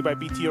 brought to you by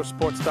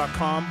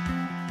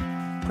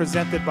BTOsports.com,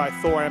 presented by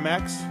Thor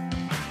MX.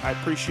 I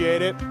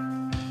appreciate it.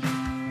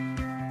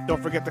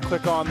 Don't forget to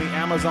click on the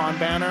Amazon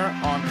banner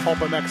on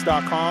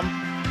pulpmx.com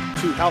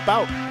to help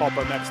out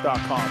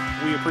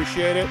pulpmx.com. We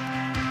appreciate it.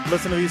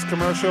 Listen to these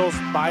commercials.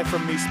 Buy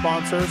from these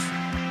sponsors.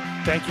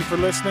 Thank you for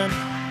listening.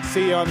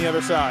 See you on the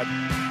other side.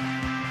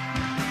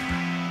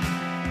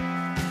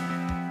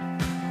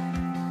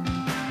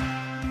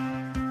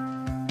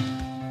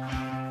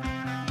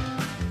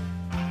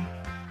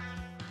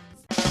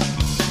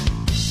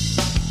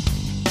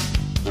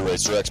 The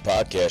RacerX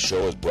podcast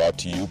show is brought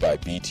to you by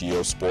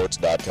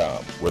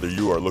BTOsports.com. Whether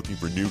you are looking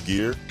for new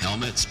gear,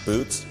 Helmets,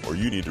 boots, or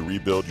you need to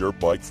rebuild your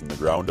bike from the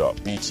ground up,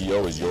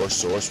 BTO is your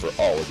source for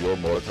all of your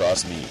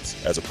motocross needs.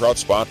 as a proud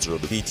sponsor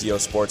of the BTO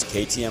Sports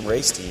KTM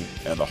race team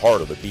and the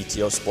heart of the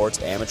BTO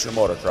Sports amateur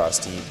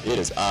motocross team, it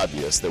is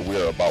obvious that we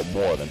are about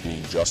more than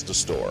being just a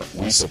store.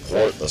 We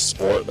support the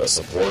sport that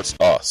supports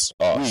us.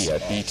 We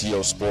at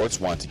BTO Sports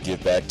want to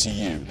give back to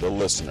you, the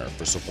listener,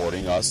 for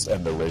supporting us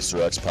and the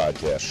RacerX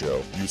podcast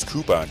show. Use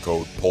coupon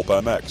code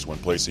PulpMX when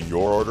placing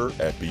your order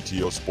at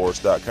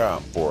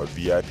BTOsports.com for a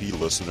VIP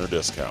listener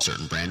discount.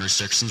 Certain brand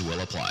restrictions will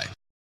apply.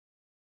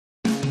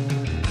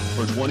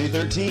 For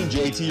 2013,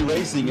 JT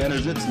Racing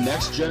enters its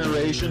next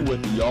generation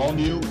with the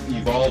all-new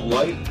Evolve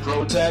Light,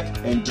 ProTech,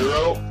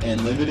 Enduro,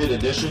 and limited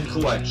edition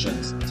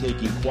collections,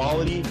 taking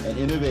quality and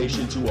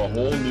innovation to a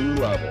whole new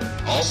level.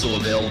 Also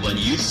available in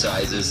youth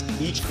sizes,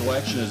 Each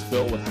collection is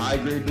built with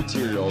high-grade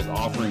materials,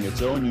 offering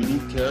its own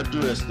unique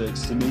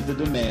characteristics to meet the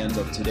demands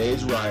of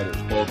today's riders,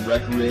 both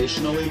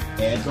recreationally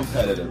and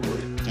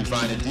competitively. To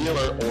find a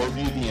dealer or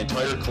view the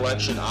entire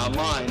collection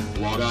online,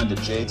 log on to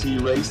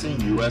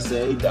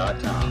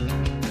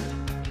jtracingusa.com.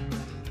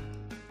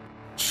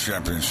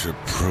 Championship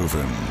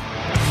proven.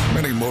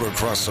 Many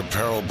motocross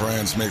apparel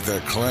brands make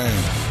that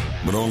claim,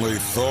 but only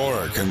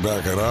Thor can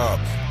back it up.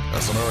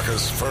 As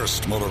America's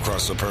first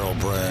motocross apparel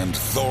brand,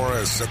 Thor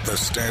has set the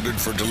standard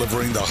for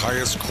delivering the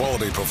highest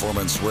quality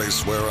performance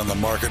racewear on the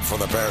market for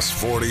the past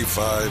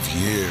 45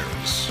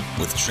 years.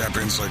 With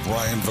champions like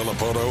Ryan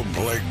Villapoto,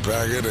 Blake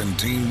Baggett, and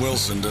Dean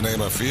Wilson, to name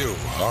a few,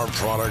 our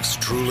products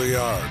truly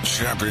are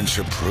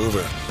championship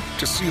proven.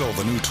 To see all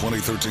the new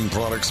 2013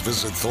 products,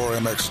 visit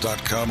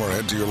ThorMX.com or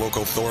head to your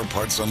local Thor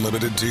Parts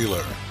Unlimited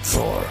dealer.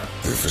 Thor,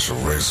 the official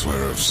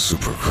racewear of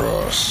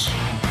Supercross.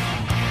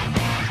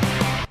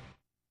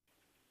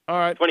 All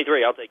right.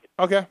 23, I'll take it.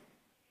 Okay.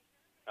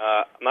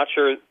 I'm not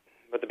sure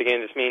what the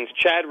beginning of this means.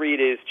 Chad Reed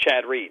is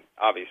Chad Reed,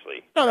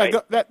 obviously. No, right?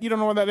 that you don't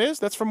know what that is?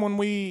 That's from when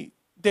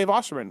Dave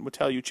Osterman would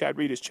tell you Chad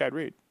Reed is Chad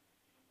Reed.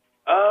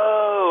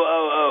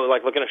 Oh,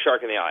 like looking a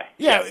shark in the eye.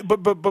 Yeah, yes.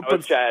 but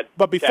Chad.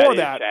 But before Chad is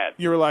that, Chad.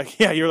 you were like,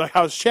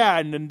 how's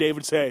Chad? And then Dave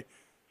would say,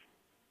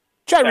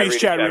 Chad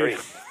Reed.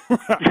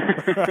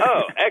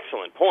 Oh,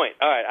 excellent point.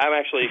 All right, I'm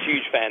actually a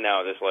huge fan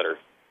now of this letter.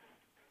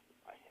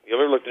 You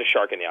ever looked at a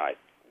shark in the eye?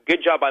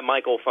 Good job by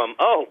Michael from,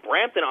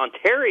 Brampton,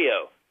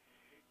 Ontario.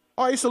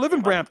 Oh, I used to live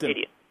in Brampton.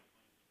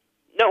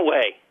 No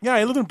way. Yeah,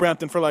 I lived in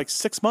Brampton for like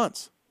 6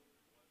 months.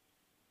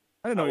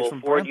 I didn't know he was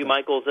from forward Brampton. you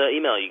Michael's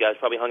email. You guys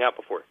probably hung out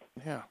before.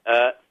 Yeah.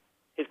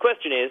 His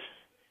question is,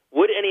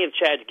 would any of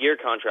Chad's gear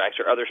contracts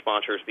or other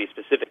sponsors be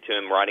specific to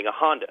him riding a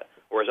Honda,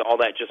 or is all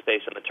that just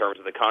based on the terms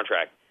of the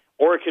contract?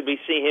 Or could we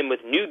see him with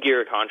new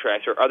gear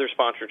contracts or other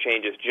sponsor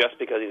changes just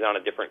because he's on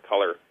a different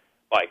color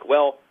bike?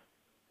 Well,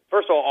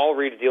 first of all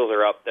Reed's deals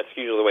are up. That's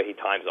usually the way he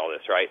times all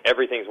this, right?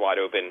 Everything's wide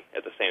open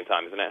at the same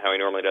time. Isn't that how he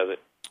normally does it?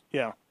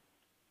 Yeah.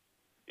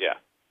 Yeah.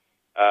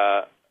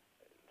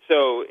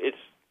 So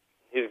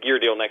his gear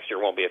deal next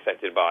year won't be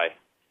affected by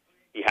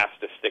he has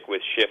to stick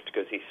with Shift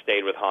because he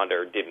stayed with Honda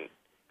or didn't,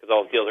 because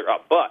all his deals are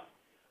up. But,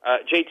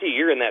 JT,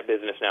 you're in that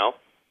business now.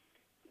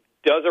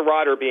 Does a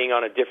rider being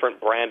on a different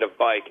brand of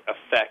bike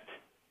affect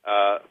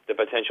the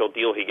potential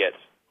deal he gets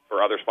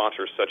for other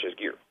sponsors such as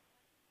gear?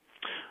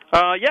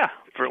 Yeah,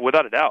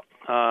 without a doubt.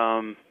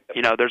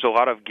 There's a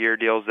lot of gear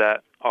deals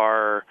there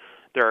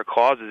are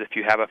clauses if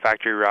you have a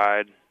factory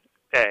ride,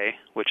 A,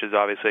 which is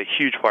obviously a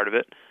huge part of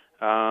it.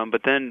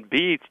 But then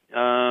B,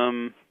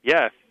 I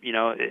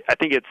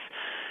think it's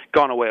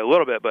gone away a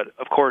little bit, but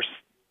of course,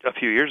 a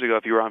few years ago,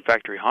 if you were on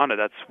factory Honda,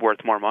 that's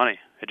worth more money.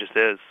 It just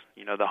is.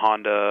 The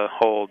Honda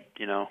whole,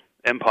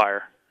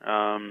 empire.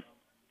 So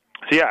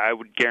yeah, I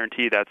would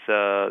guarantee that's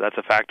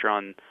a factor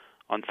on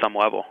some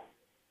level.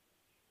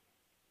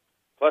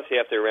 Plus, you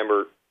have to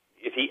remember,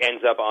 if he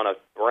ends up on a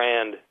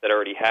brand that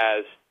already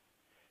has,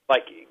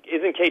 like,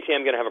 isn't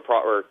KTM going to have a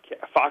problem, or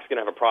Fox going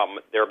to have a problem?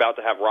 They're about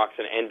to have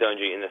Roczen and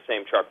Dungey in the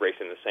same truck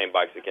racing the same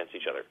bikes against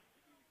each other.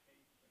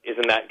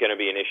 Isn't that going to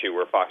be an issue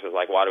where Fox is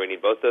like, why do we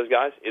need both those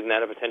guys? Isn't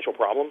that a potential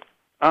problem?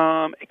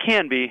 It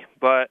can be,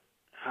 but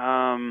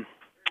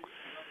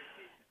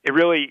it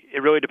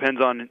really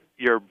depends on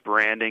your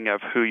branding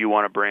of who you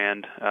want to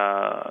brand.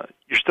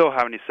 You're still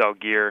having to sell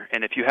gear,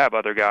 and if you have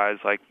other guys,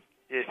 like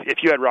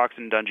if you had Roczen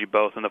and Dungey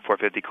both in the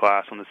 450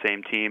 class on the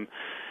same team,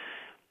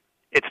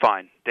 it's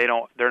fine. They're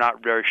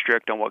not very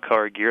strict on what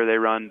color gear they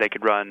run. They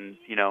could run,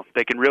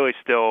 they can really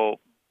still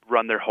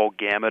run their whole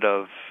gamut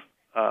of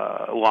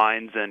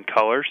lines and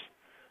colors.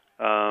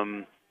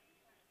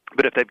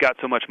 But if they've got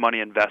so much money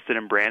invested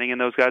in branding in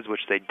those guys,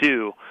 which they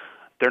do,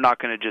 they're not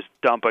going to just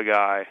dump a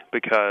guy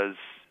because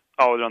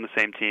they're on the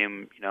same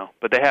team,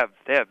 But they have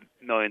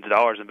millions of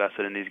dollars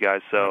invested in these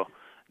guys, so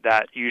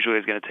that usually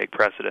is going to take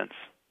precedence.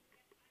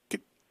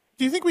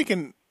 Do you think we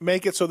can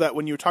make it so that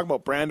when you're talking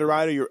about brand a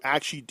rider, you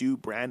actually do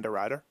brand a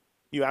rider?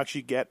 You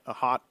actually get a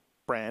hot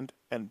brand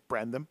and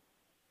brand them?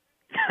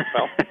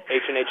 Well,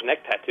 H&H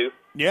neck tattoo.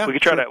 Yeah, we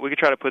could try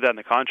to put that in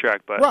the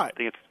contract, but I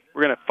think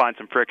we're going to find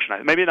some friction.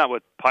 Maybe not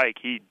with Pike.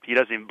 He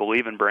doesn't even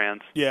believe in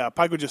brands. Yeah,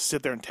 Pike would just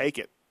sit there and take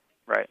it.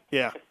 Right.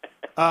 Yeah.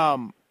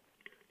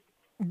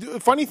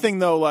 Funny thing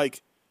though,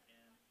 like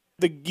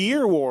the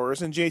Gear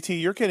Wars, and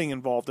JT, you're getting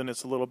involved in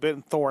this a little bit,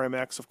 and Thor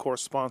MX, of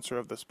course, sponsor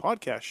of this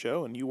podcast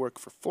show, and you work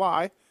for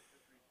Fly.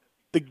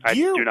 I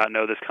do not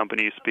know this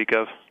company you speak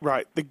of.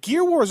 Right. The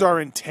Gear Wars are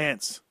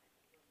intense.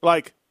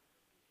 Like,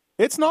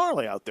 it's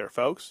gnarly out there,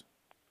 folks.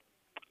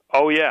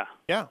 Oh, yeah.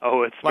 Yeah.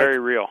 Oh, it's very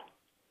real.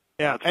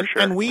 Yeah. That's for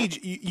sure. And we,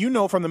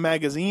 from the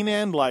magazine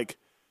end, like,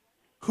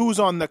 who's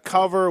on the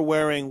cover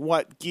wearing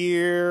what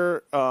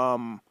gear,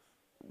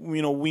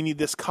 we need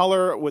this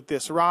color with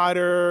this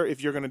rider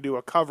if you're going to do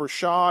a cover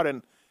shot.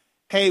 And,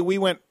 hey, we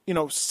went,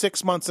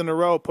 6 months in a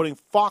row putting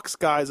Fox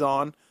guys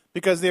on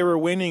because they were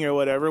winning or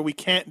whatever. We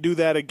can't do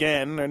that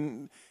again.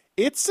 And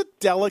it's a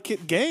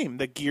delicate game,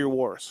 the Gear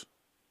Wars.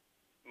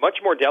 Much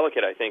more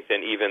delicate, I think,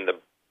 than even the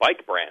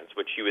bike brands,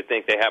 which you would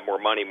think they have more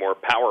money, more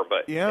power,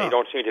 but they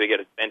don't seem to get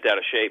it bent out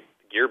of shape.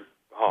 Gear,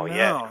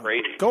 it's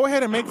crazy. Go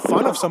ahead and make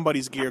fun of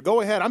somebody's gear. Go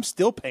ahead. I'm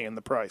still paying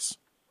the price.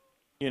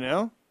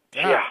 God.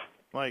 Yeah.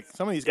 Like,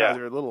 some of these guys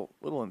are a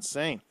little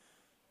insane.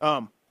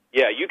 Yeah,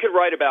 you could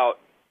write about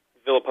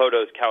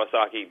Villapoto's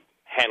Kawasaki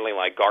handling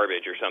like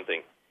garbage or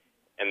something,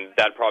 and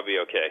that'd probably be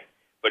okay.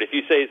 But if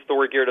you say his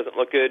Thor gear doesn't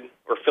look good,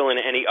 or fill in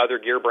any other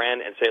gear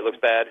brand and say it looks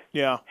bad,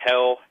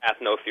 hell hath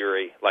no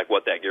fury like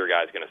what that gear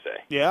guy is going to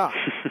say. Yeah.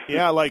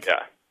 Yeah, like,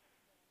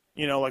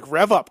 like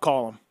Rev Up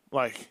call him.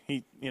 Like,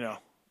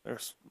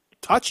 there's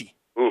touchy.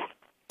 Ooh.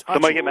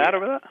 Somebody get mad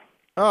over that?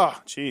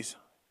 Oh, jeez.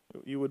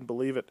 You wouldn't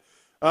believe it.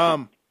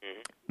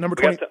 Number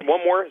 20.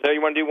 One more? Is that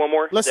you want to do one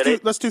more? Let's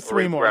do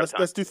three more.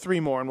 Let's do three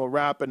more, and we'll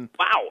wrap. And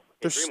wow,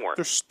 there's 3 more.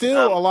 There's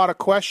still a lot of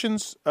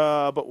questions,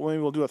 but maybe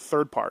we'll do a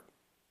third part.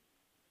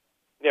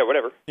 Yeah,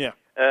 whatever. Yeah.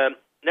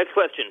 Next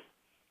question.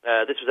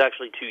 This was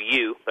actually to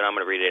you, but I'm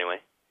going to read it anyway.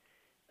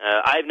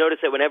 I've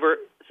noticed that whenever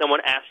someone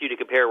asks you to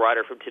compare a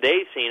rider from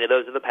today's scene to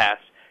those of the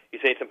past, you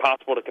say it's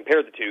impossible to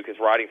compare the two because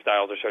riding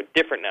styles are so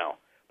different now.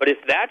 But if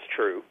that's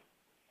true,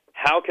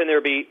 how can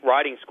there be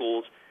riding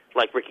schools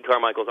like Ricky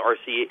Carmichael's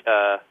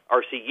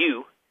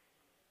RCU?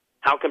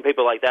 How can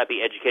people like that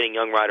be educating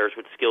young riders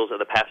with skills of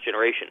the past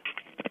generation?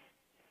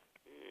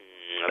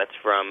 It's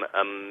from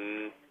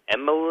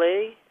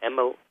Emily.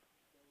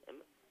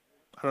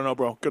 I don't know,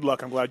 bro. Good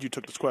luck. I'm glad you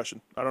took this question.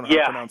 I don't know how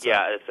to pronounce that.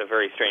 Yeah, it's a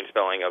very strange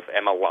spelling of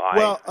MLI.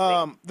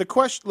 Well, the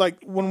question,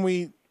 like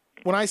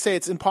when I say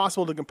it's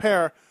impossible to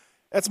compare,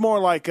 that's more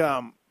like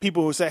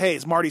people who say, "Hey,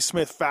 is Marty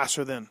Smith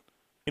faster than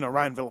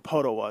Ryan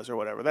Villopoto was or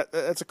whatever?"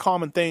 That's a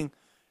common thing,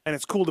 and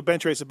it's cool to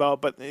bench race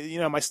about. But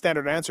my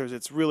standard answer is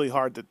it's really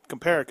hard to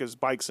compare because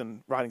bikes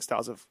and riding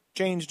styles have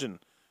changed, and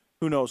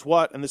who knows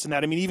what, and this and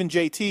that. I mean, even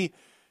JT,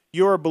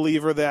 you're a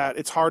believer that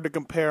it's hard to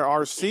compare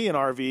RC and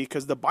RV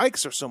because the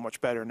bikes are so much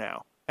better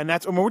now. And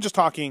we're just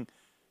talking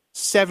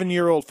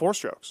 7-year-old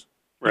 4-strokes,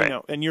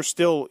 right? And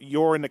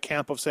you're in the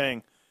camp of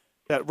saying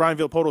that Ryan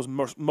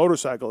Villopoto's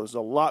motorcycle is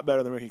a lot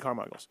better than Ricky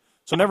Carmichael's.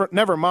 So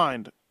never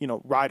mind,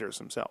 riders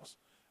themselves.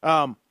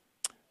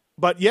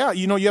 But yeah,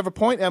 you have a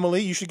point,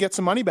 Emily. You should get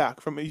some money back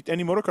from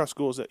any motocross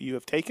schools that you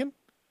have taken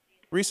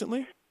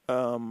recently.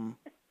 And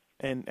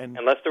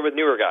unless they're with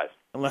newer guys.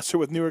 Unless they're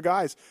with newer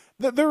guys,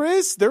 there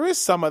is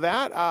some of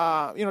that.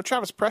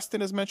 Travis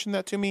Preston has mentioned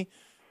that to me.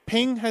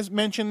 Ping has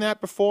mentioned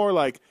that before,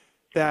 like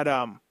that.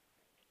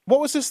 What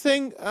was this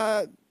thing,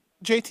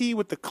 JT,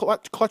 with the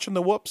clutch and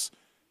the whoops?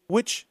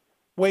 Which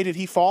way did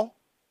he fall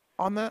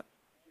on that?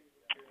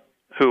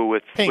 Who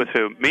with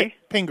who? Me?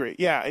 Pingree,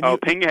 yeah.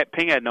 And Ping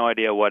had no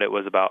idea what it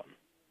was about.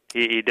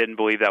 He didn't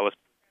believe that was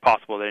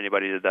possible that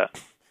anybody did that.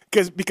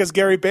 Because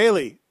Gary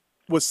Bailey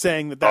was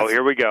saying that. Oh,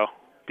 here we go.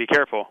 Be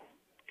careful.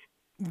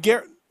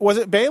 Was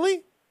it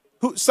Bailey?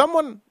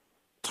 Someone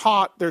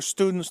taught their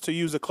students to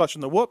use the clutch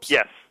and the whoops?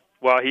 Yes.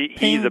 Well,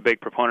 he's a big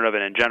proponent of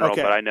it in general,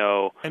 but I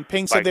know. And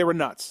Ping said they were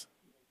nuts.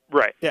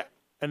 Right. Yeah.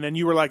 And then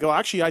you were like, "Oh,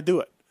 actually, I do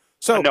it."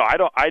 So no, I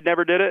don't. I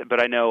never did it,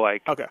 but I know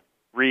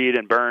Reed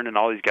and Byrne and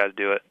all these guys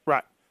do it.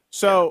 Right.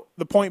 So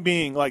the point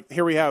being, like,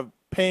 here we have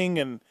Ping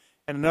and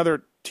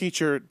another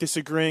teacher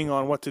disagreeing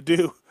on what to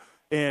do,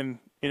 and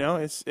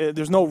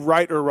there's no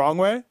right or wrong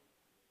way.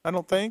 I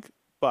don't think.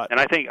 But and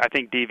I think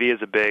DV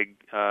is a big.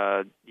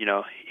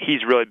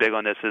 He's really big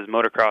on this. Is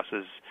motocross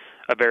is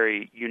a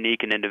very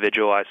unique and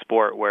individualized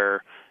sport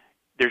where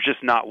there's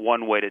just not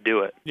one way to do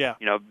it. Yeah.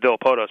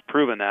 Villopoto's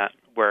proven that,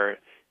 where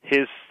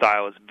his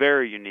style is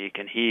very unique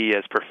and he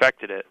has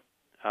perfected it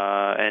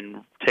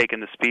and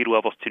taken the speed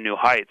levels to new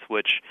heights,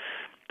 which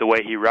the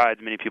way he rides,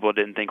 many people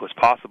didn't think was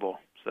possible.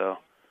 So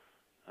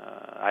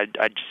I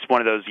just one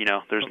of those,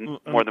 there's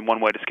more than one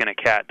way to skin a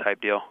cat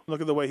type deal.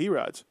 Look at the way he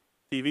rides.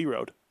 DV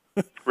road.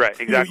 Right,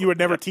 exactly. You would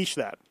never teach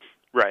that.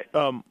 Right.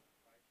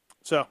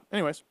 So,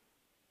 anyways.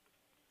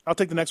 I'll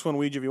take the next one,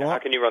 Weege, if you want. How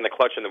can you run the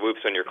clutch and the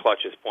whoops when your clutch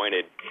is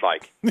pointed,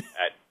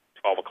 at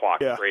 12 o'clock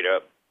straight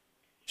up?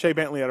 Shea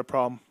Bentley had a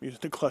problem using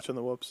the clutch and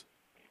the whoops.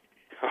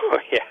 Oh,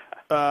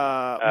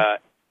 yeah.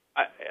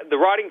 The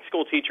riding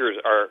school teachers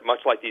are much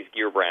like these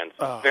gear brands,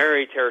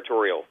 very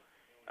territorial.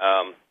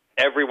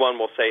 Everyone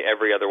will say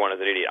every other one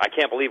is an idiot. I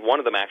can't believe one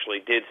of them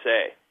actually did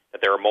say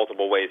that there are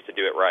multiple ways to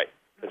do it right,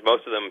 because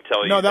most of them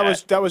tell you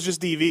that was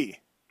just DV.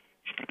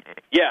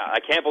 Yeah, I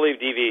can't believe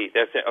DV.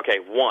 That's it. Okay,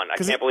 one. I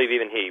can't believe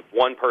even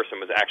one person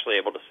was actually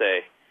able to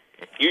say.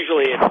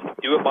 Usually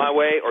it's do it my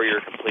way or you're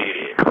a complete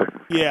idiot.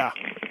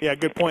 Yeah,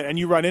 good point. And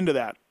you run into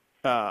that,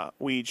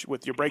 Weege,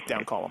 with your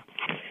breakdown column.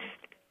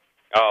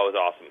 Oh, it was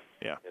awesome.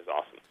 Yeah. It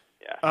was awesome.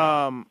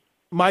 Yeah.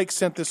 Mike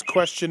sent this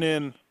question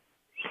in.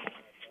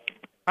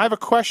 I have a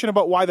question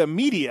about why the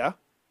media,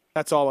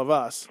 that's all of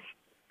us,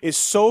 is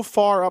so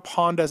far up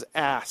Honda's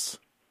ass.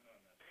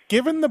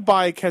 Given the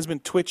bike has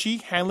been twitchy,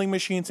 handling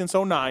machine since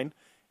 2009,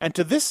 and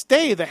to this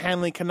day the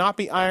handling cannot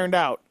be ironed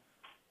out,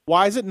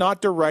 why is it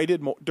not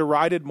derided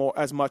more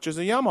as much as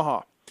a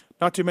Yamaha?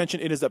 Not to mention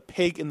it is a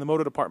pig in the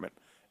motor department.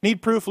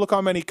 Need proof? Look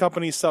how many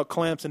companies sell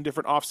clamps and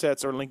different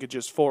offsets or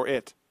linkages for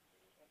it.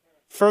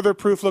 Further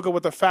proof, look at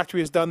what the factory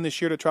has done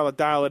this year to try to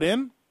dial it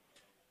in.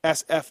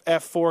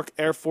 SFF fork,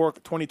 air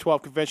fork,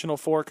 2012 conventional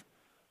fork,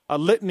 a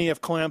litany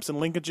of clamps and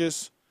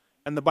linkages,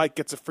 and the bike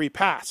gets a free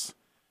pass.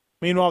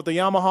 Meanwhile, the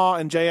Yamaha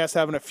and JS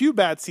having a few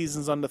bad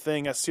seasons on the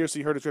thing has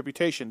seriously hurt its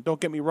reputation. Don't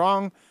get me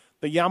wrong,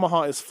 the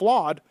Yamaha is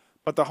flawed,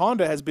 but the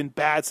Honda has been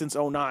bad since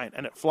 2009,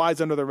 and it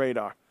flies under the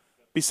radar.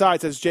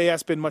 Besides, has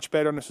JS been much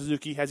better on the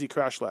Suzuki? Has he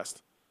crashed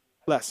less?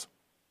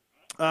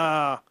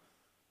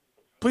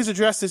 Please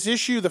address this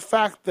issue. The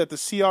fact that the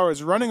CR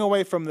is running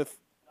away from the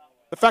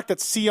fact that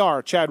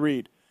CR, Chad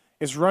Reed,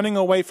 is running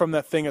away from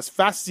that thing as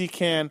fast as he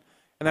can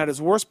and had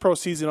his worst pro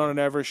season on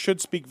it ever should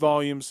speak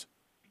volumes.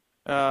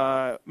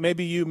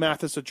 Maybe you,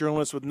 Matthes, a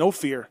journalist with no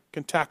fear,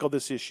 can tackle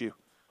this issue.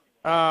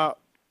 What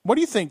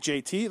do you think,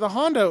 JT? The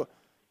Honda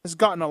has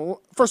gotten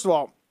first of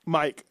all,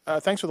 Mike,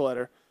 thanks for the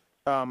letter.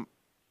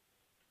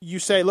 You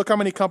say, look how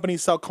many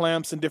companies sell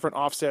clamps and different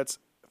offsets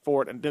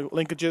for it and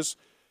linkages.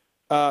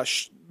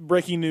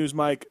 Breaking news,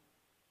 Mike.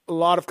 A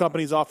lot of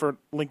companies offer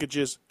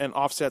linkages and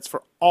offsets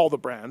for all the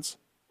brands.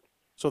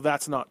 So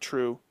that's not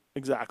true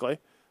exactly.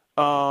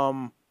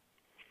 I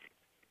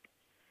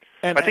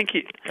think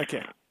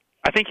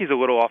he's a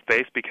little off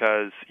base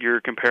because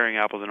you're comparing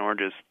apples and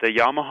oranges. The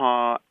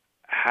Yamaha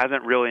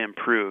hasn't really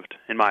improved,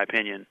 in my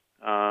opinion.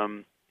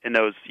 In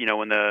those,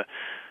 when the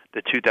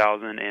the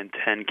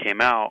 2010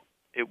 came out,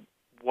 it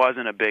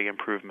wasn't a big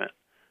improvement.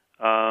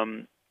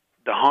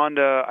 The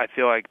Honda, I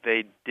feel like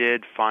they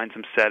did find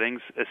some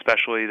settings,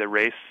 especially the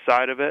race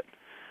side of it,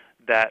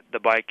 that the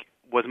bike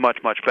was much,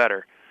 much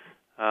better.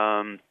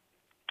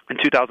 In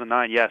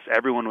 2009, yes,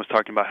 everyone was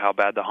talking about how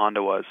bad the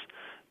Honda was.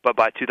 But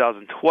by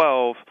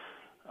 2012,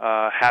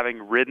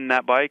 having ridden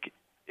that bike,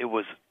 it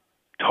was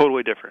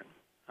totally different.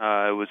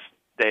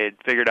 They had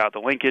figured out the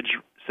linkage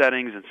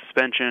settings and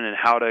suspension and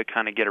how to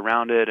kind of get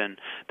around it and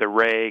the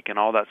rake and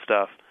all that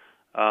stuff.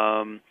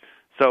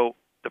 So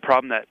the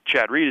problem that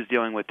Chad Reed is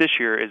dealing with this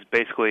year is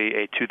basically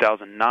a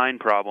 2009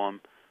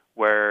 problem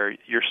where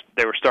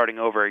they were starting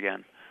over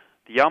again.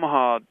 The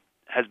Yamaha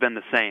has been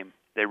the same.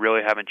 They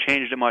really haven't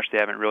changed it much. They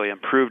haven't really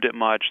improved it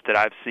much that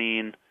I've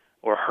seen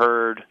or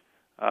heard.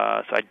 So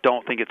I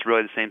don't think it's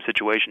really the same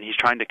situation. He's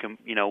trying to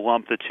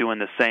lump the two in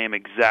the same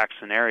exact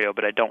scenario,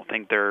 but I don't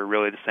think they're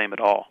really the same at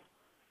all.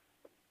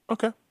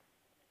 Okay.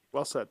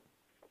 Well said.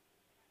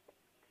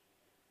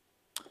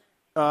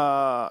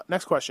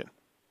 Next question.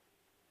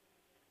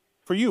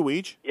 For you,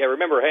 Weege. Yeah,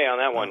 remember, hey, on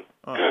that one,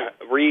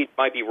 Reed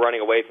might be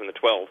running away from the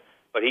 12,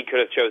 but he could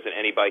have chosen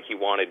any bike he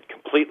wanted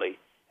completely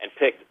and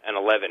picked an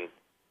 11.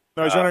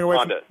 No, he's running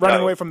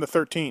away from the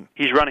 13.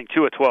 He's running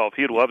to a 12.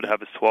 He'd love to have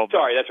his 12.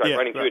 Sorry, that's right,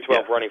 running to a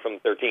 12, running from the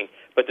 13.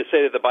 But to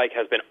say that the bike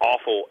has been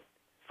awful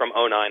from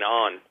 09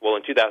 on, well,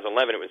 in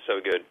 2011 it was so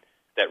good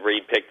that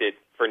Reed picked it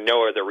for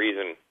no other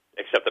reason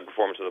except the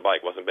performance of the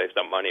bike. Wasn't based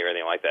on money or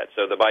anything like that.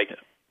 So the bike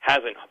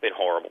hasn't been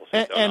horrible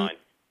since 09.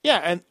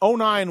 And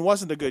 09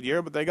 wasn't a good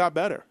year, but they got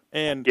better.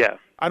 And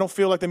I don't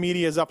feel like the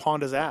media is up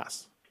Honda's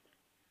ass.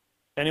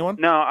 Anyone?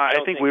 No, I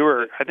think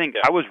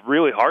I was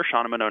really harsh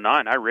on him in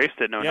 09. I raced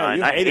it in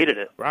 09. I hated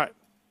it. Right.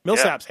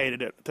 Millsaps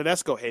hated it.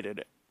 Tedesco hated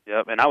it.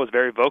 Yep, and I was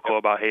very vocal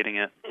about hating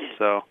it.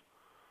 So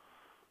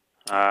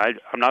I'm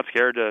not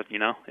scared to,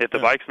 if the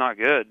bike's not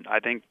good, I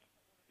think,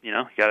 you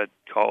got to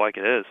call it like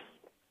it is.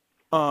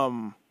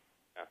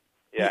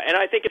 Yeah, and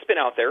I think it's been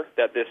out there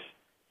that this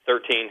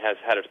 13 has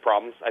had its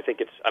problems. I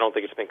don't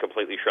think it's been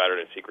completely shrouded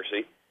in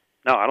secrecy.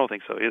 No, I don't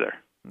think so either.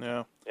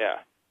 No. Yeah.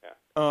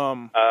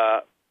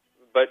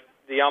 But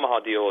the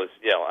Yamaha deal is,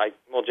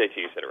 JT,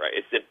 you said it right.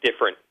 It's a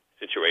different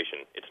situation.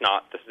 It's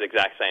not the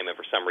exact same, and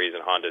for some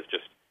reason Honda's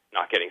just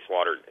not getting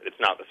slaughtered. It's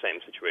not the same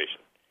situation.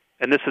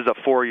 And this is a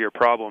 4-year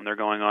problem they're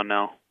going on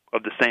now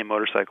of the same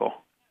motorcycle.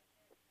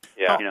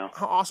 Yeah.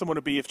 How awesome would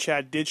it be if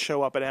Chad did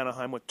show up at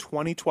Anaheim with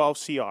 2012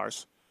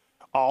 CRs,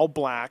 all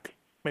black,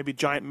 maybe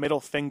giant middle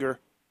finger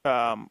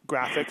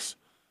graphics,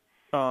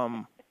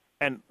 and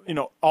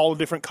all a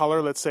different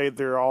color. Let's say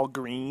they're all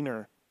green,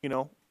 or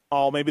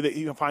all maybe that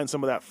you can find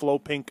some of that flow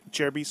pink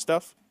Cherby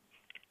stuff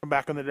from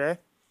back in the day.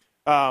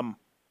 I'm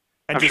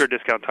sure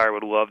Discount Tire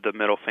would love the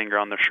middle finger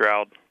on the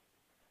shroud.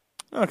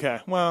 Okay,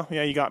 well,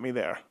 yeah, you got me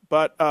there,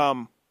 but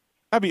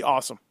that'd be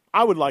awesome.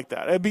 I would like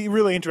that. It'd be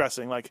really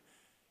interesting. Like,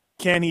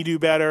 can he do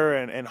better?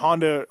 And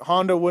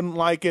Honda wouldn't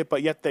like it,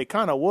 but yet they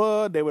kind of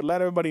would. They would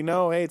let everybody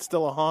know, hey, it's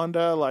still a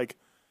Honda. Like,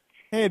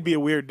 hey, it'd be a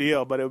weird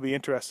deal, but it would be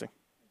interesting.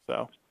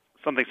 So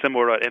something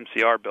similar to what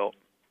MCR built.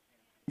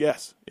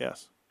 Yes.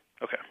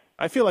 Okay.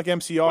 I feel like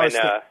MCR's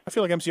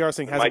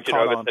thing hasn't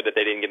caught on. Said that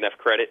they didn't get enough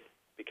credit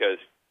because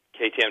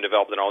KTM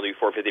developed an all-new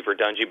 450 for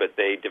Dungey, but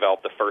they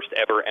developed the first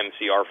ever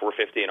MCR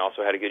 450 and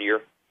also had a good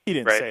year. He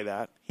didn't say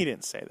that.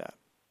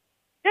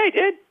 Yeah, he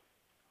did.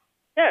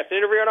 Yeah, it's an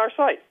interview on our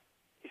site.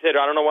 He said,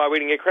 I don't know why we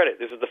didn't get credit.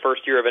 This is the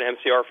first year of an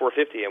MCR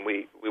 450, and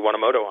we won a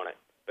moto on it.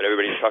 But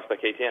everybody just talks about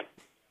KTM.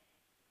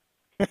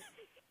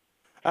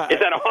 Is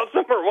that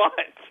awesome or what?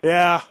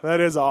 Yeah,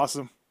 that is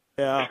awesome.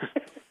 Yeah.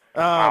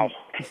 Wow.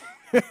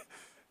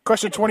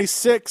 Question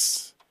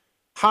 26.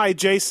 Hi,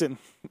 Jason.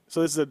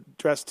 So this is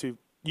addressed to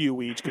you,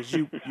 Weege, because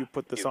you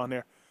put this on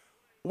there.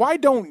 Why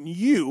don't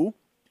you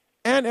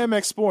and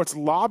MX Sports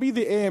lobby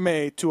the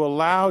AMA to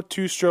allow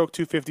two-stroke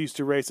 250s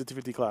to race the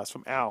 250 class?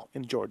 From Al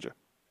in Georgia.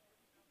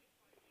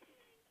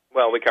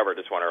 Well, we covered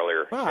this one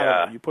earlier.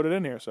 Well, you put it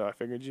in here, so I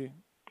figured you.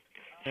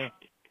 Yeah.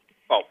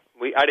 Well,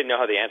 I didn't know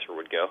how the answer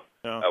would go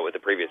with the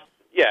previous.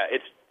 Yeah,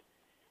 it's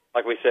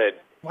like we said.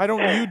 Why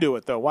don't you do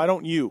it, though? Why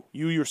don't you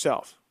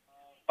yourself?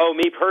 Oh,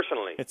 me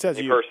personally. It says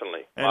me you.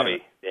 personally.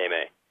 Lobby the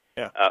AMA.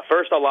 Yeah.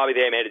 First, I'll lobby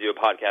the AMA to do a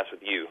podcast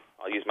with you.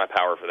 I'll use my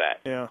power for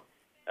that. Yeah.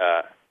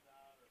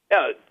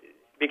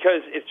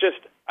 Because it's just,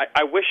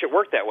 I wish it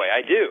worked that way.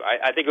 I do.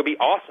 I think it would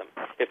be awesome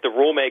if the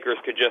rule makers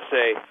could just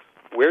say,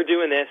 we're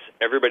doing this,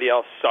 everybody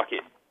else suck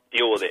it.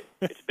 Deal with it.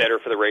 It's better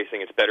for the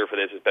racing, it's better for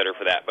this, it's better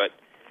for that. But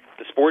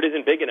the sport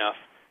isn't big enough.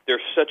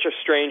 There's such a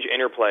strange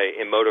interplay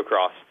in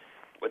motocross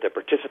with the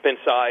participant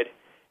side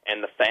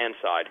and the fan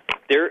side.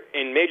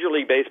 In Major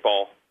League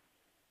Baseball,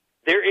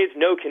 there is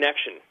no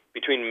connection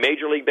between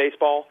Major League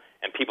Baseball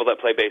and people that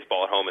play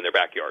baseball at home in their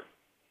backyard.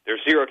 There's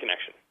zero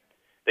connection.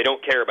 They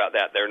don't care about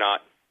that. They're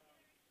not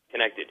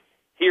connected.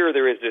 Here,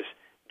 there is this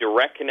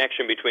direct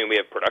connection between, we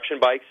have production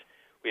bikes,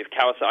 we have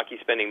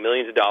Kawasaki spending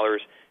millions of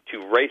dollars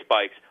to race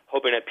bikes,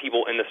 hoping that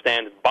people in the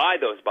stands buy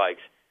those bikes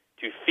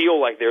to feel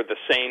like they're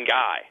the same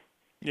guy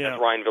as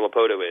Ryan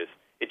Villopoto is.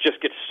 it just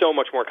gets so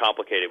much more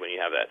complicated when you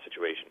have that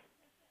situation.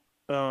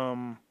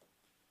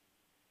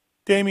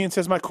 Damien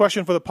says, my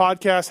question for the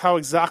podcast, how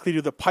exactly do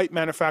the pipe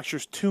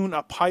manufacturers tune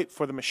a pipe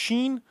for the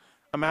machine?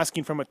 I'm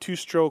asking from a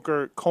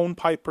two-stroker cone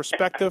pipe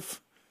perspective,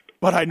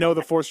 but I know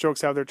the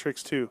four-strokes have their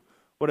tricks too.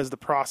 What is the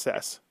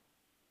process?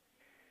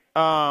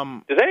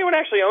 Does anyone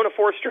actually own a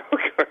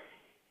four-stroke?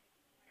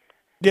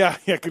 Yeah,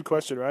 good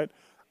question, right?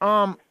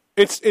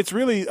 It's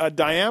really a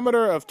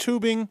diameter of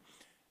tubing,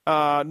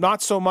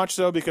 not so much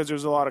so because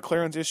there's a lot of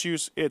clearance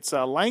issues. It's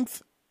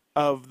length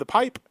of the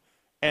pipe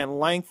and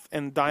length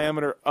and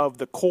diameter of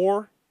the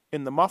core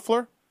in the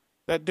muffler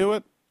that do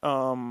it.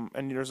 And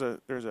there's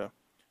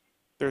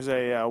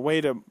a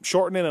way to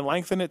shorten it and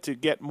lengthen it to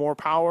get more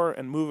power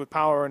and move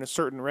power in a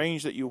certain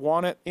range that you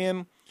want it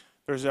in.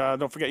 There's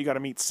don't forget you got to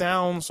meet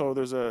sound, so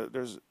there's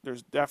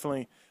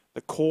definitely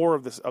the core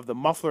of the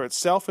muffler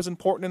itself is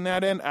important in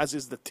that end, as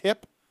is the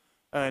tip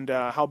and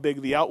how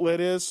big the outlet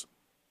is.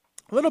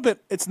 A little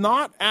bit, it's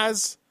not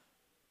as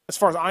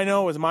far as I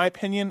know, is my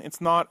opinion,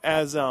 it's not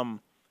as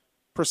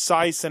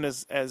precise and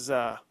as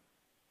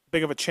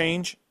big of a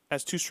change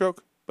as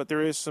two-stroke, but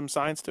there is some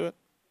science to it.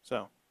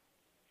 So,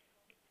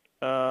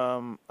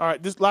 all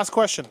right, this last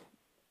question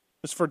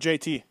is for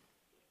JT.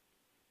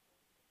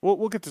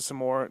 We'll get to some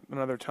more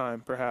another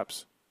time,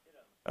 perhaps.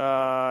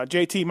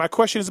 JT, my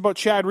question is about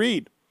Chad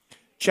Reed.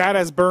 Chad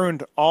has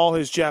burned all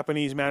his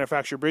Japanese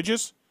manufactured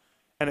bridges,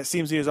 and it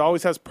seems he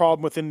always has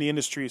problem within the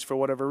industries for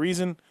whatever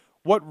reason.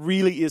 What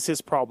really is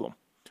his problem?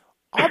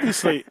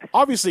 Obviously,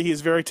 he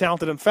is very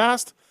talented and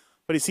fast,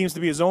 but he seems to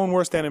be his own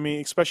worst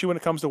enemy, especially when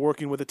it comes to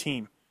working with a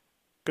team.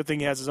 Good thing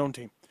he has his own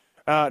team.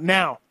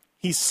 Now,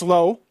 he's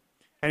slow,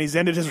 and he's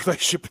ended his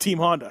relationship with Team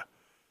Honda.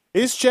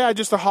 Is Chad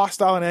just a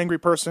hostile and angry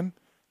person?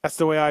 That's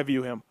the way I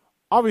view him.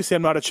 Obviously,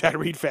 I'm not a Chad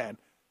Reed fan.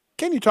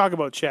 Can you talk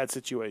about Chad's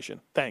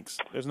situation? Thanks.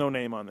 There's no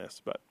name on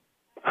this, but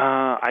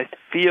I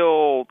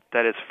feel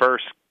that his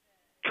first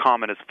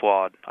comment is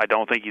flawed. I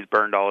don't think he's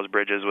burned all his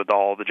bridges with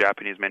all the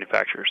Japanese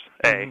manufacturers.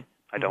 I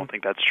don't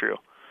think that's true.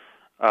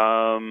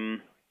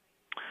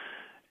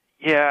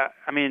 Yeah,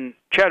 I mean,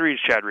 Chad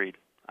Reed's Chad Reed.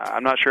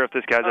 I'm not sure if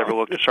this guy's ever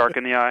looked a shark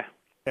in the eye.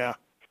 Yeah.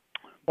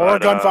 Or a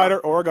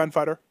gunfighter.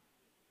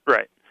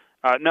 Right.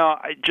 No,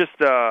 I just,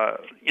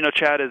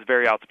 Chad is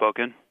very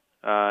outspoken.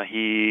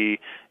 He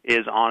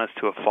is honest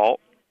to a fault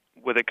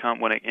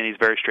and he's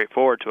very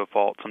straightforward to a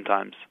fault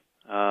sometimes.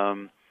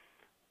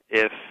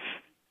 If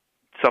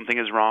something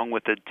is wrong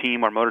with the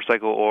team or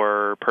motorcycle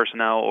or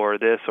personnel or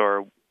this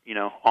or,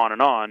 on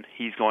and on,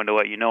 he's going to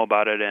let you know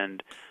about it,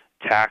 and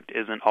tact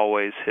isn't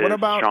always his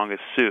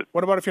strongest suit.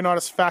 What about if you're not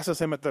as fast as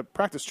him at the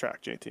practice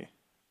track, JT?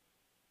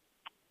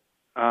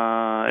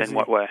 In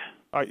what way?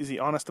 Is he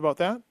honest about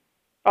that?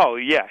 Oh,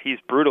 yeah, he's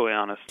brutally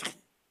honest.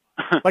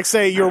 Like,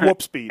 say, your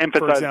whoop speed,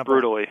 Emphasize for example.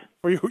 Brutally.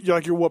 Or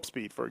your whoop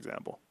speed, for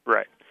example.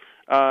 Right.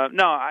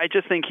 No, I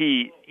just think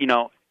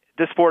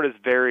this sport is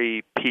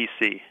very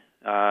PC.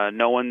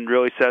 No one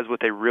really says what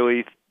they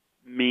really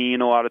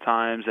mean a lot of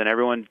times, and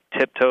everyone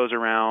tiptoes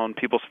around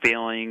people's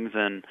feelings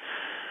and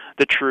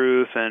the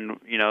truth, and,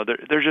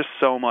 there's just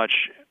so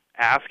much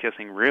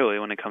ass-kissing, really,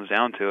 when it comes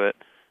down to it,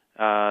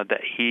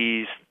 that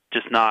he's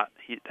just not,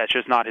 that's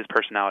just not his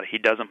personality. He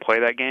doesn't play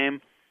that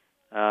game.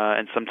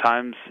 And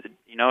sometimes,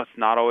 it's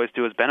not always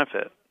to his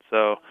benefit.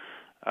 So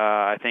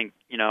I think,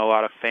 a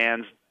lot of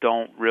fans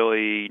don't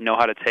really know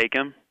how to take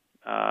him.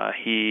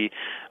 A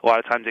lot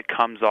of times it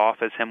comes off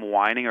as him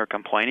whining or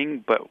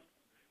complaining, but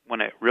when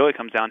it really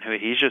comes down to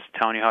it, he's just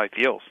telling you how he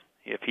feels.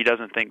 If he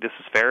doesn't think this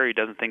is fair, he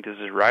doesn't think this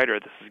is right, or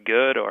this is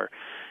good, or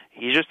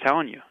he's just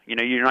telling you.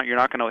 You're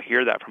not going to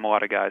hear that from a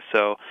lot of guys.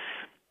 So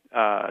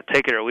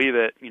take it or leave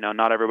it.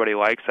 Not everybody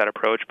likes that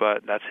approach,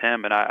 but that's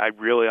him, and I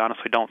really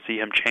honestly don't see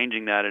him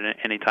changing that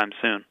anytime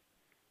soon.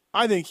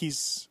 I think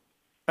he's,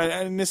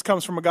 and this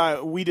comes from a guy,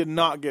 we did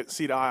not get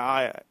see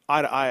eye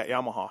to eye at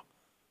Yamaha.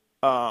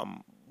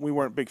 We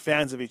weren't big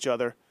fans of each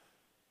other.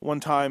 One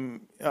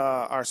time,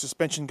 our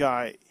suspension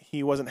guy,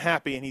 he wasn't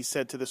happy, and he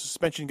said to the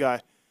suspension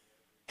guy,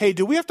 "Hey,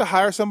 do we have to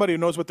hire somebody who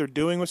knows what they're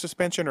doing with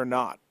suspension or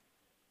not?"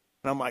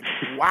 And I'm like,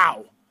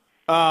 wow.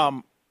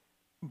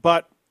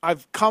 But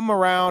I've come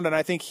around, and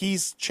I think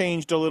he's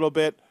changed a little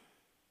bit.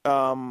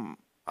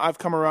 I've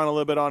come around a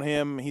little bit on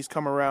him. He's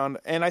come around.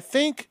 And I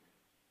think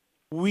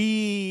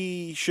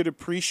we should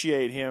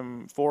appreciate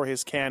him for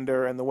his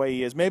candor and the way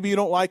he is. Maybe you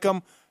don't like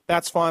him.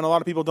 That's fine. A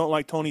lot of people don't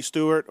like Tony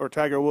Stewart or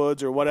Tiger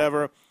Woods or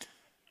whatever.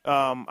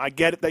 I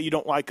get it that you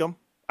don't like him.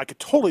 I could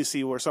totally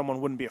see where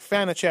someone wouldn't be a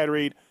fan of Chad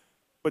Reed.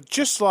 But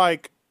just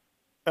like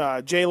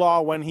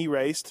J-Law when he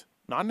raced,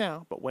 not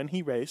now, but when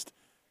he raced,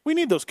 we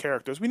need those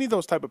characters. We need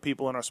those type of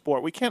people in our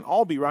sport. We can't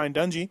all be Ryan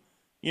Dungey,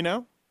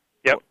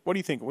 Yep. What do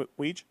you think,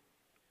 Weege?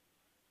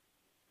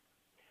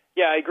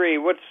 Yeah, I agree.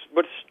 What's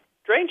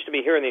strange to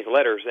me hearing these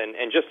letters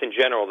and just in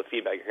general the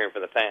feedback you're hearing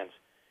from the fans,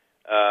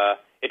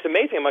 it's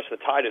amazing how much the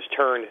tide has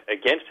turned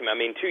against him. I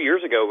mean, 2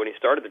 years ago when he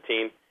started the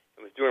team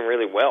and was doing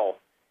really well,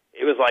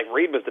 it was like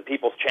Reed was the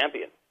people's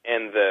champion.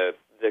 And the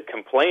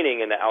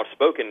complaining and the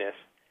outspokenness,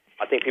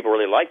 I think people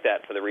really like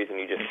that for the reason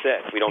you just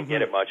said. We don't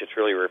get it much. It's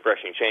really a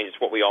refreshing change.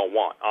 It's what we all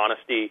want.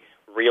 Honesty,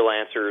 real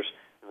answers,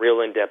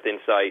 real in-depth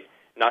insight,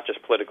 not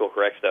just political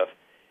correct stuff.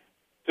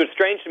 So it's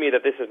strange to me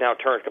that this has now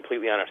turned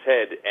completely on its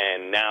head,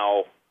 and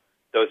now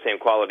those same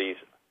qualities,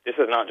 this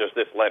is not just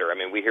this letter. I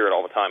mean, we hear it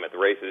all the time at the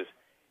races,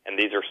 and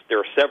there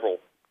are several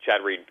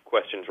Chad Reed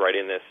questions right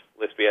in this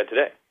list we had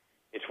today.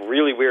 It's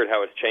really weird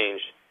how it's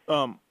changed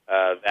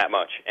that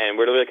much. And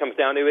what it really comes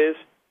down to is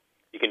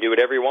you can do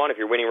whatever you want. If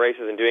you're winning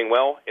races and doing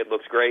well, it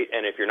looks great,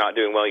 and if you're not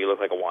doing well, you look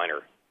like a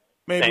whiner.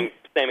 Maybe.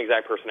 Same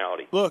exact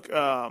personality. Look,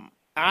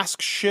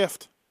 ask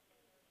Shift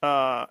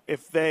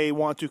if they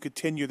want to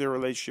continue their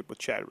relationship with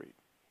Chad Reed.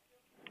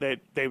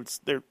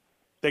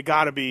 They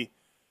got to be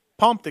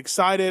pumped,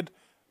 excited,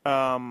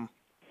 to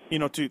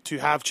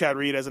have Chad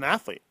Reed as an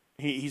athlete.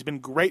 He's been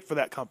great for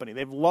that company.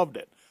 They've loved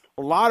it.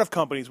 A lot of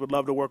companies would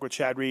love to work with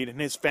Chad Reed and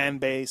his fan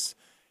base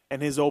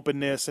and his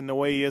openness and the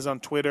way he is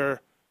on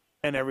Twitter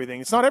and everything.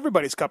 It's not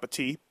everybody's cup of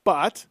tea,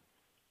 but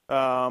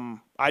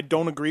I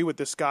don't agree with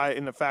this guy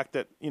in the fact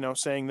that,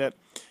 saying that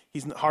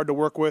he's hard to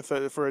work with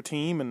for a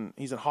team and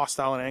he's a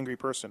hostile and angry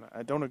person.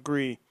 I don't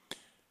agree.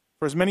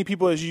 For as many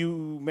people as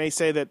you may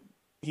say that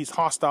he's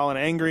hostile and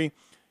angry,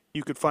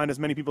 you could find as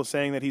many people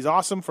saying that he's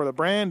awesome for the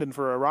brand and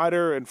for a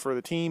rider and for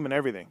the team and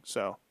everything.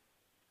 So,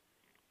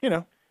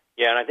 Yeah,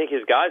 and I think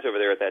his guys over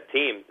there at that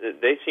team,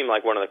 they seem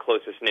like one of the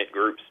closest knit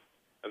groups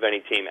of any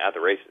team at the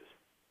races.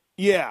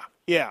 Yeah.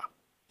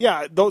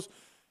 Those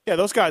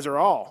guys are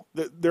all.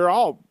 They're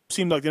all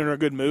seem like they're in a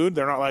good mood.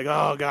 They're not like,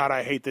 oh God,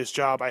 I hate this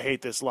job, I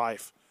hate this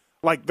life.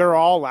 Like they're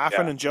all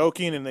laughing and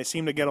joking, and they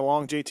seem to get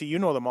along. JT, you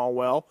know them all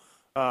well.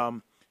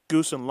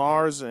 Goose and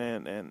Lars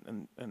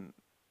and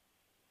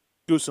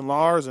Goose and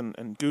Lars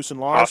and Goose and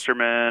Lars.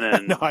 Osterman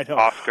and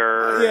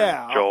Oscar,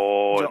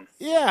 Joel, and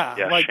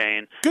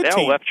Shane. They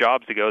all left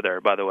jobs to go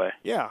there, by the way.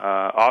 Yeah.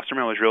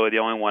 Osterman was really the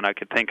only one I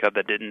could think of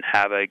that didn't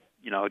have a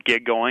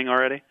gig going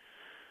already.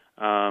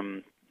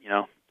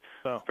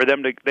 For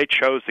them they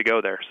chose to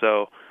go there.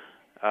 So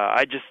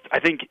I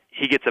think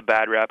he gets a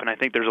bad rap, and I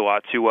think there's a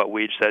lot to what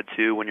Weege said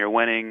too. When you're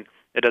winning,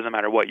 it doesn't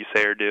matter what you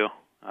say or do,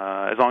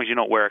 as long as you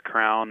don't wear a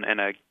crown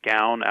and a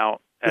gown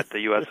out at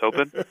the U.S.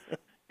 Open.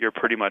 You're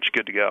pretty much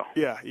good to go.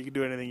 Yeah, you can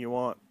do anything you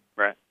want.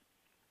 Right.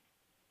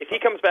 If he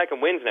comes back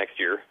and wins next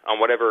year on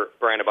whatever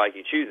brand of bike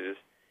he chooses,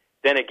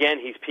 then again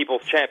he's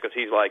people's champ because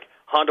he's like,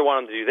 Honda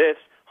wanted him to do this,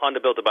 Honda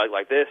built a bike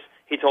like this,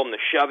 he told him to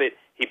shove it,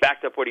 he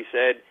backed up what he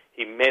said,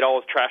 he made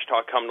all his trash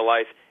talk come to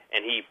life,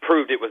 and he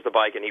proved it was the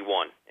bike and he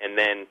won. And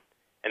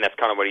that's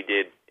kind of what he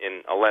did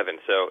in 11.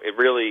 So it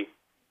really,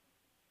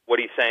 what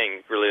he's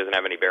saying really doesn't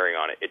have any bearing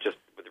on it. It just,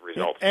 with the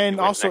results. And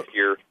also, next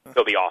year,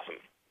 he'll be awesome.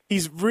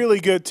 He's really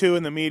good, too,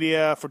 in the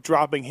media for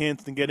dropping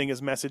hints and getting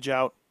his message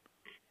out.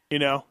 He's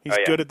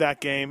good at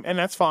that game, and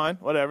that's fine.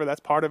 Whatever,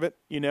 that's part of it,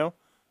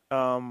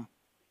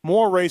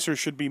 More racers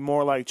should be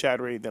more like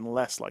Chad Reed than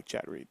less like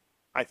Chad Reed,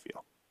 I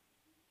feel.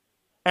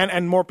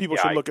 And more people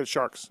should look at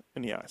sharks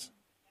in the eyes.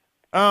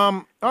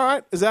 All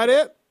right, is that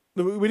it?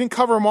 We didn't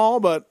cover them all,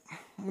 but...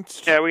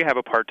 Yeah, we have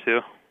a part 2.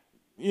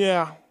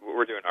 Yeah.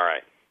 We're doing all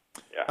right.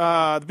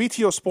 Yeah. The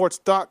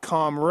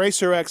BTOsports.com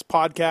RacerX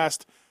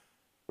podcast.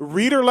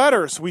 Reader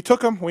letters. We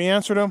took them. We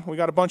answered them. We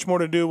got a bunch more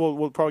to do.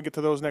 We'll probably get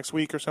to those next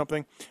week or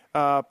something.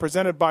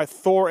 Presented by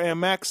Thor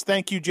MX.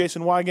 Thank you,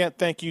 Jason Wygant.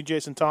 Thank you,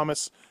 Jason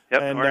Thomas.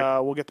 Yep, and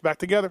we'll get back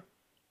together.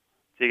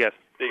 See you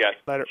guys.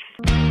 Later.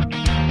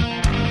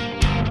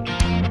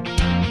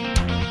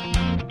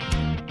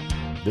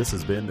 This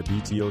has been the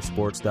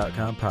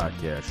BTOsports.com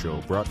podcast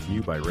show brought to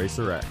you by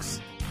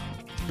RacerX.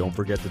 Don't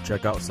forget to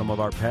check out some of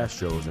our past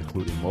shows,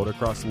 including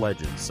motocross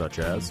legends such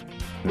as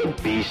The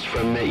Beast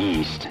from the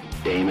East,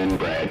 Damon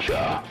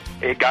Bradshaw.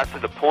 It got to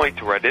the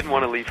point where I didn't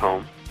want to leave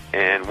home,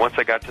 and once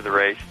I got to the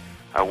race,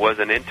 I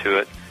wasn't into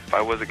it. If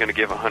I wasn't going to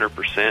give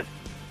 100%,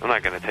 I'm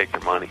not going to take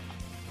their money.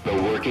 The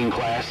Working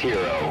Class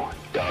Hero,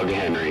 Doug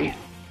Henry.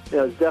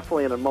 It was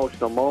definitely an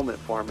emotional moment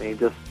for me,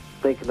 just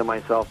thinking to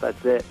myself,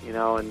 that's it,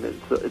 and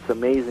it's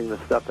amazing the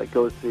stuff that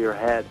goes through your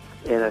head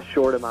in a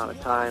short amount of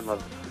time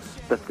of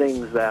the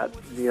things that,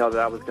 that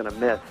I was going to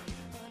miss.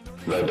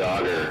 The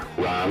Dogger,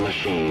 Ron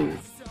Lachine.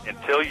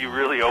 Until you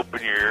really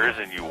open your ears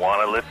and you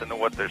want to listen to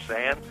what they're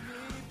saying,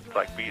 it's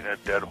like beating a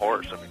dead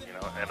horse. I mean,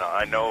 and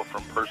I know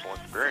from personal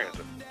experience,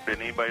 did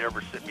anybody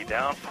ever sit me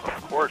down?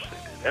 Of course they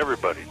did.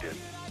 Everybody did.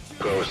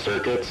 Pro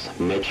Circuits,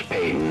 Mitch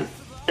Payton.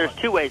 There's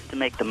 2 ways to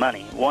make the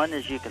money. One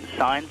is you can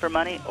sign for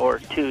money, or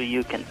 2,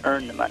 you can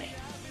earn the money.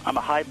 I'm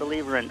a high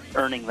believer in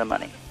earning the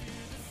money.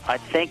 I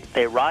think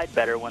they ride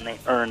better when they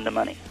earn the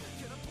money.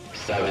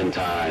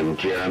 7-time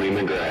Jeremy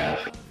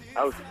McGrath.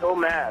 I was so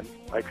mad,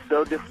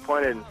 so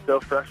disappointed and so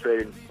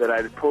frustrated that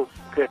I pulled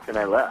picks and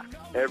I left.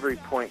 Every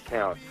point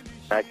counts.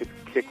 I could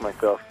kick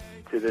myself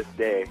to this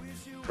day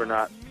for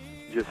not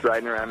just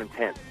riding around in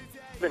tents.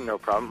 It's been no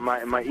problem.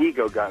 My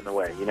ego got in the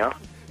way,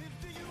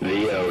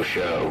 The O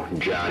Show,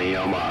 Johnny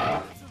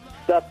O'Mara.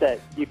 Stuff that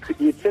you'd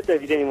sit there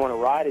if you didn't even want to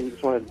ride it, you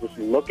just wanted to just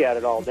look at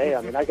it all day.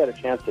 I mean, I got a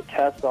chance to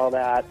test all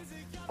that.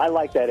 I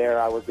like that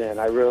era I was in,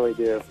 I really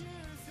do.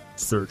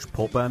 Search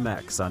Pulp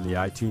MX on the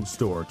iTunes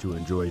Store to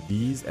enjoy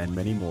these and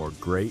many more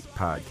great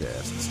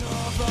podcasts.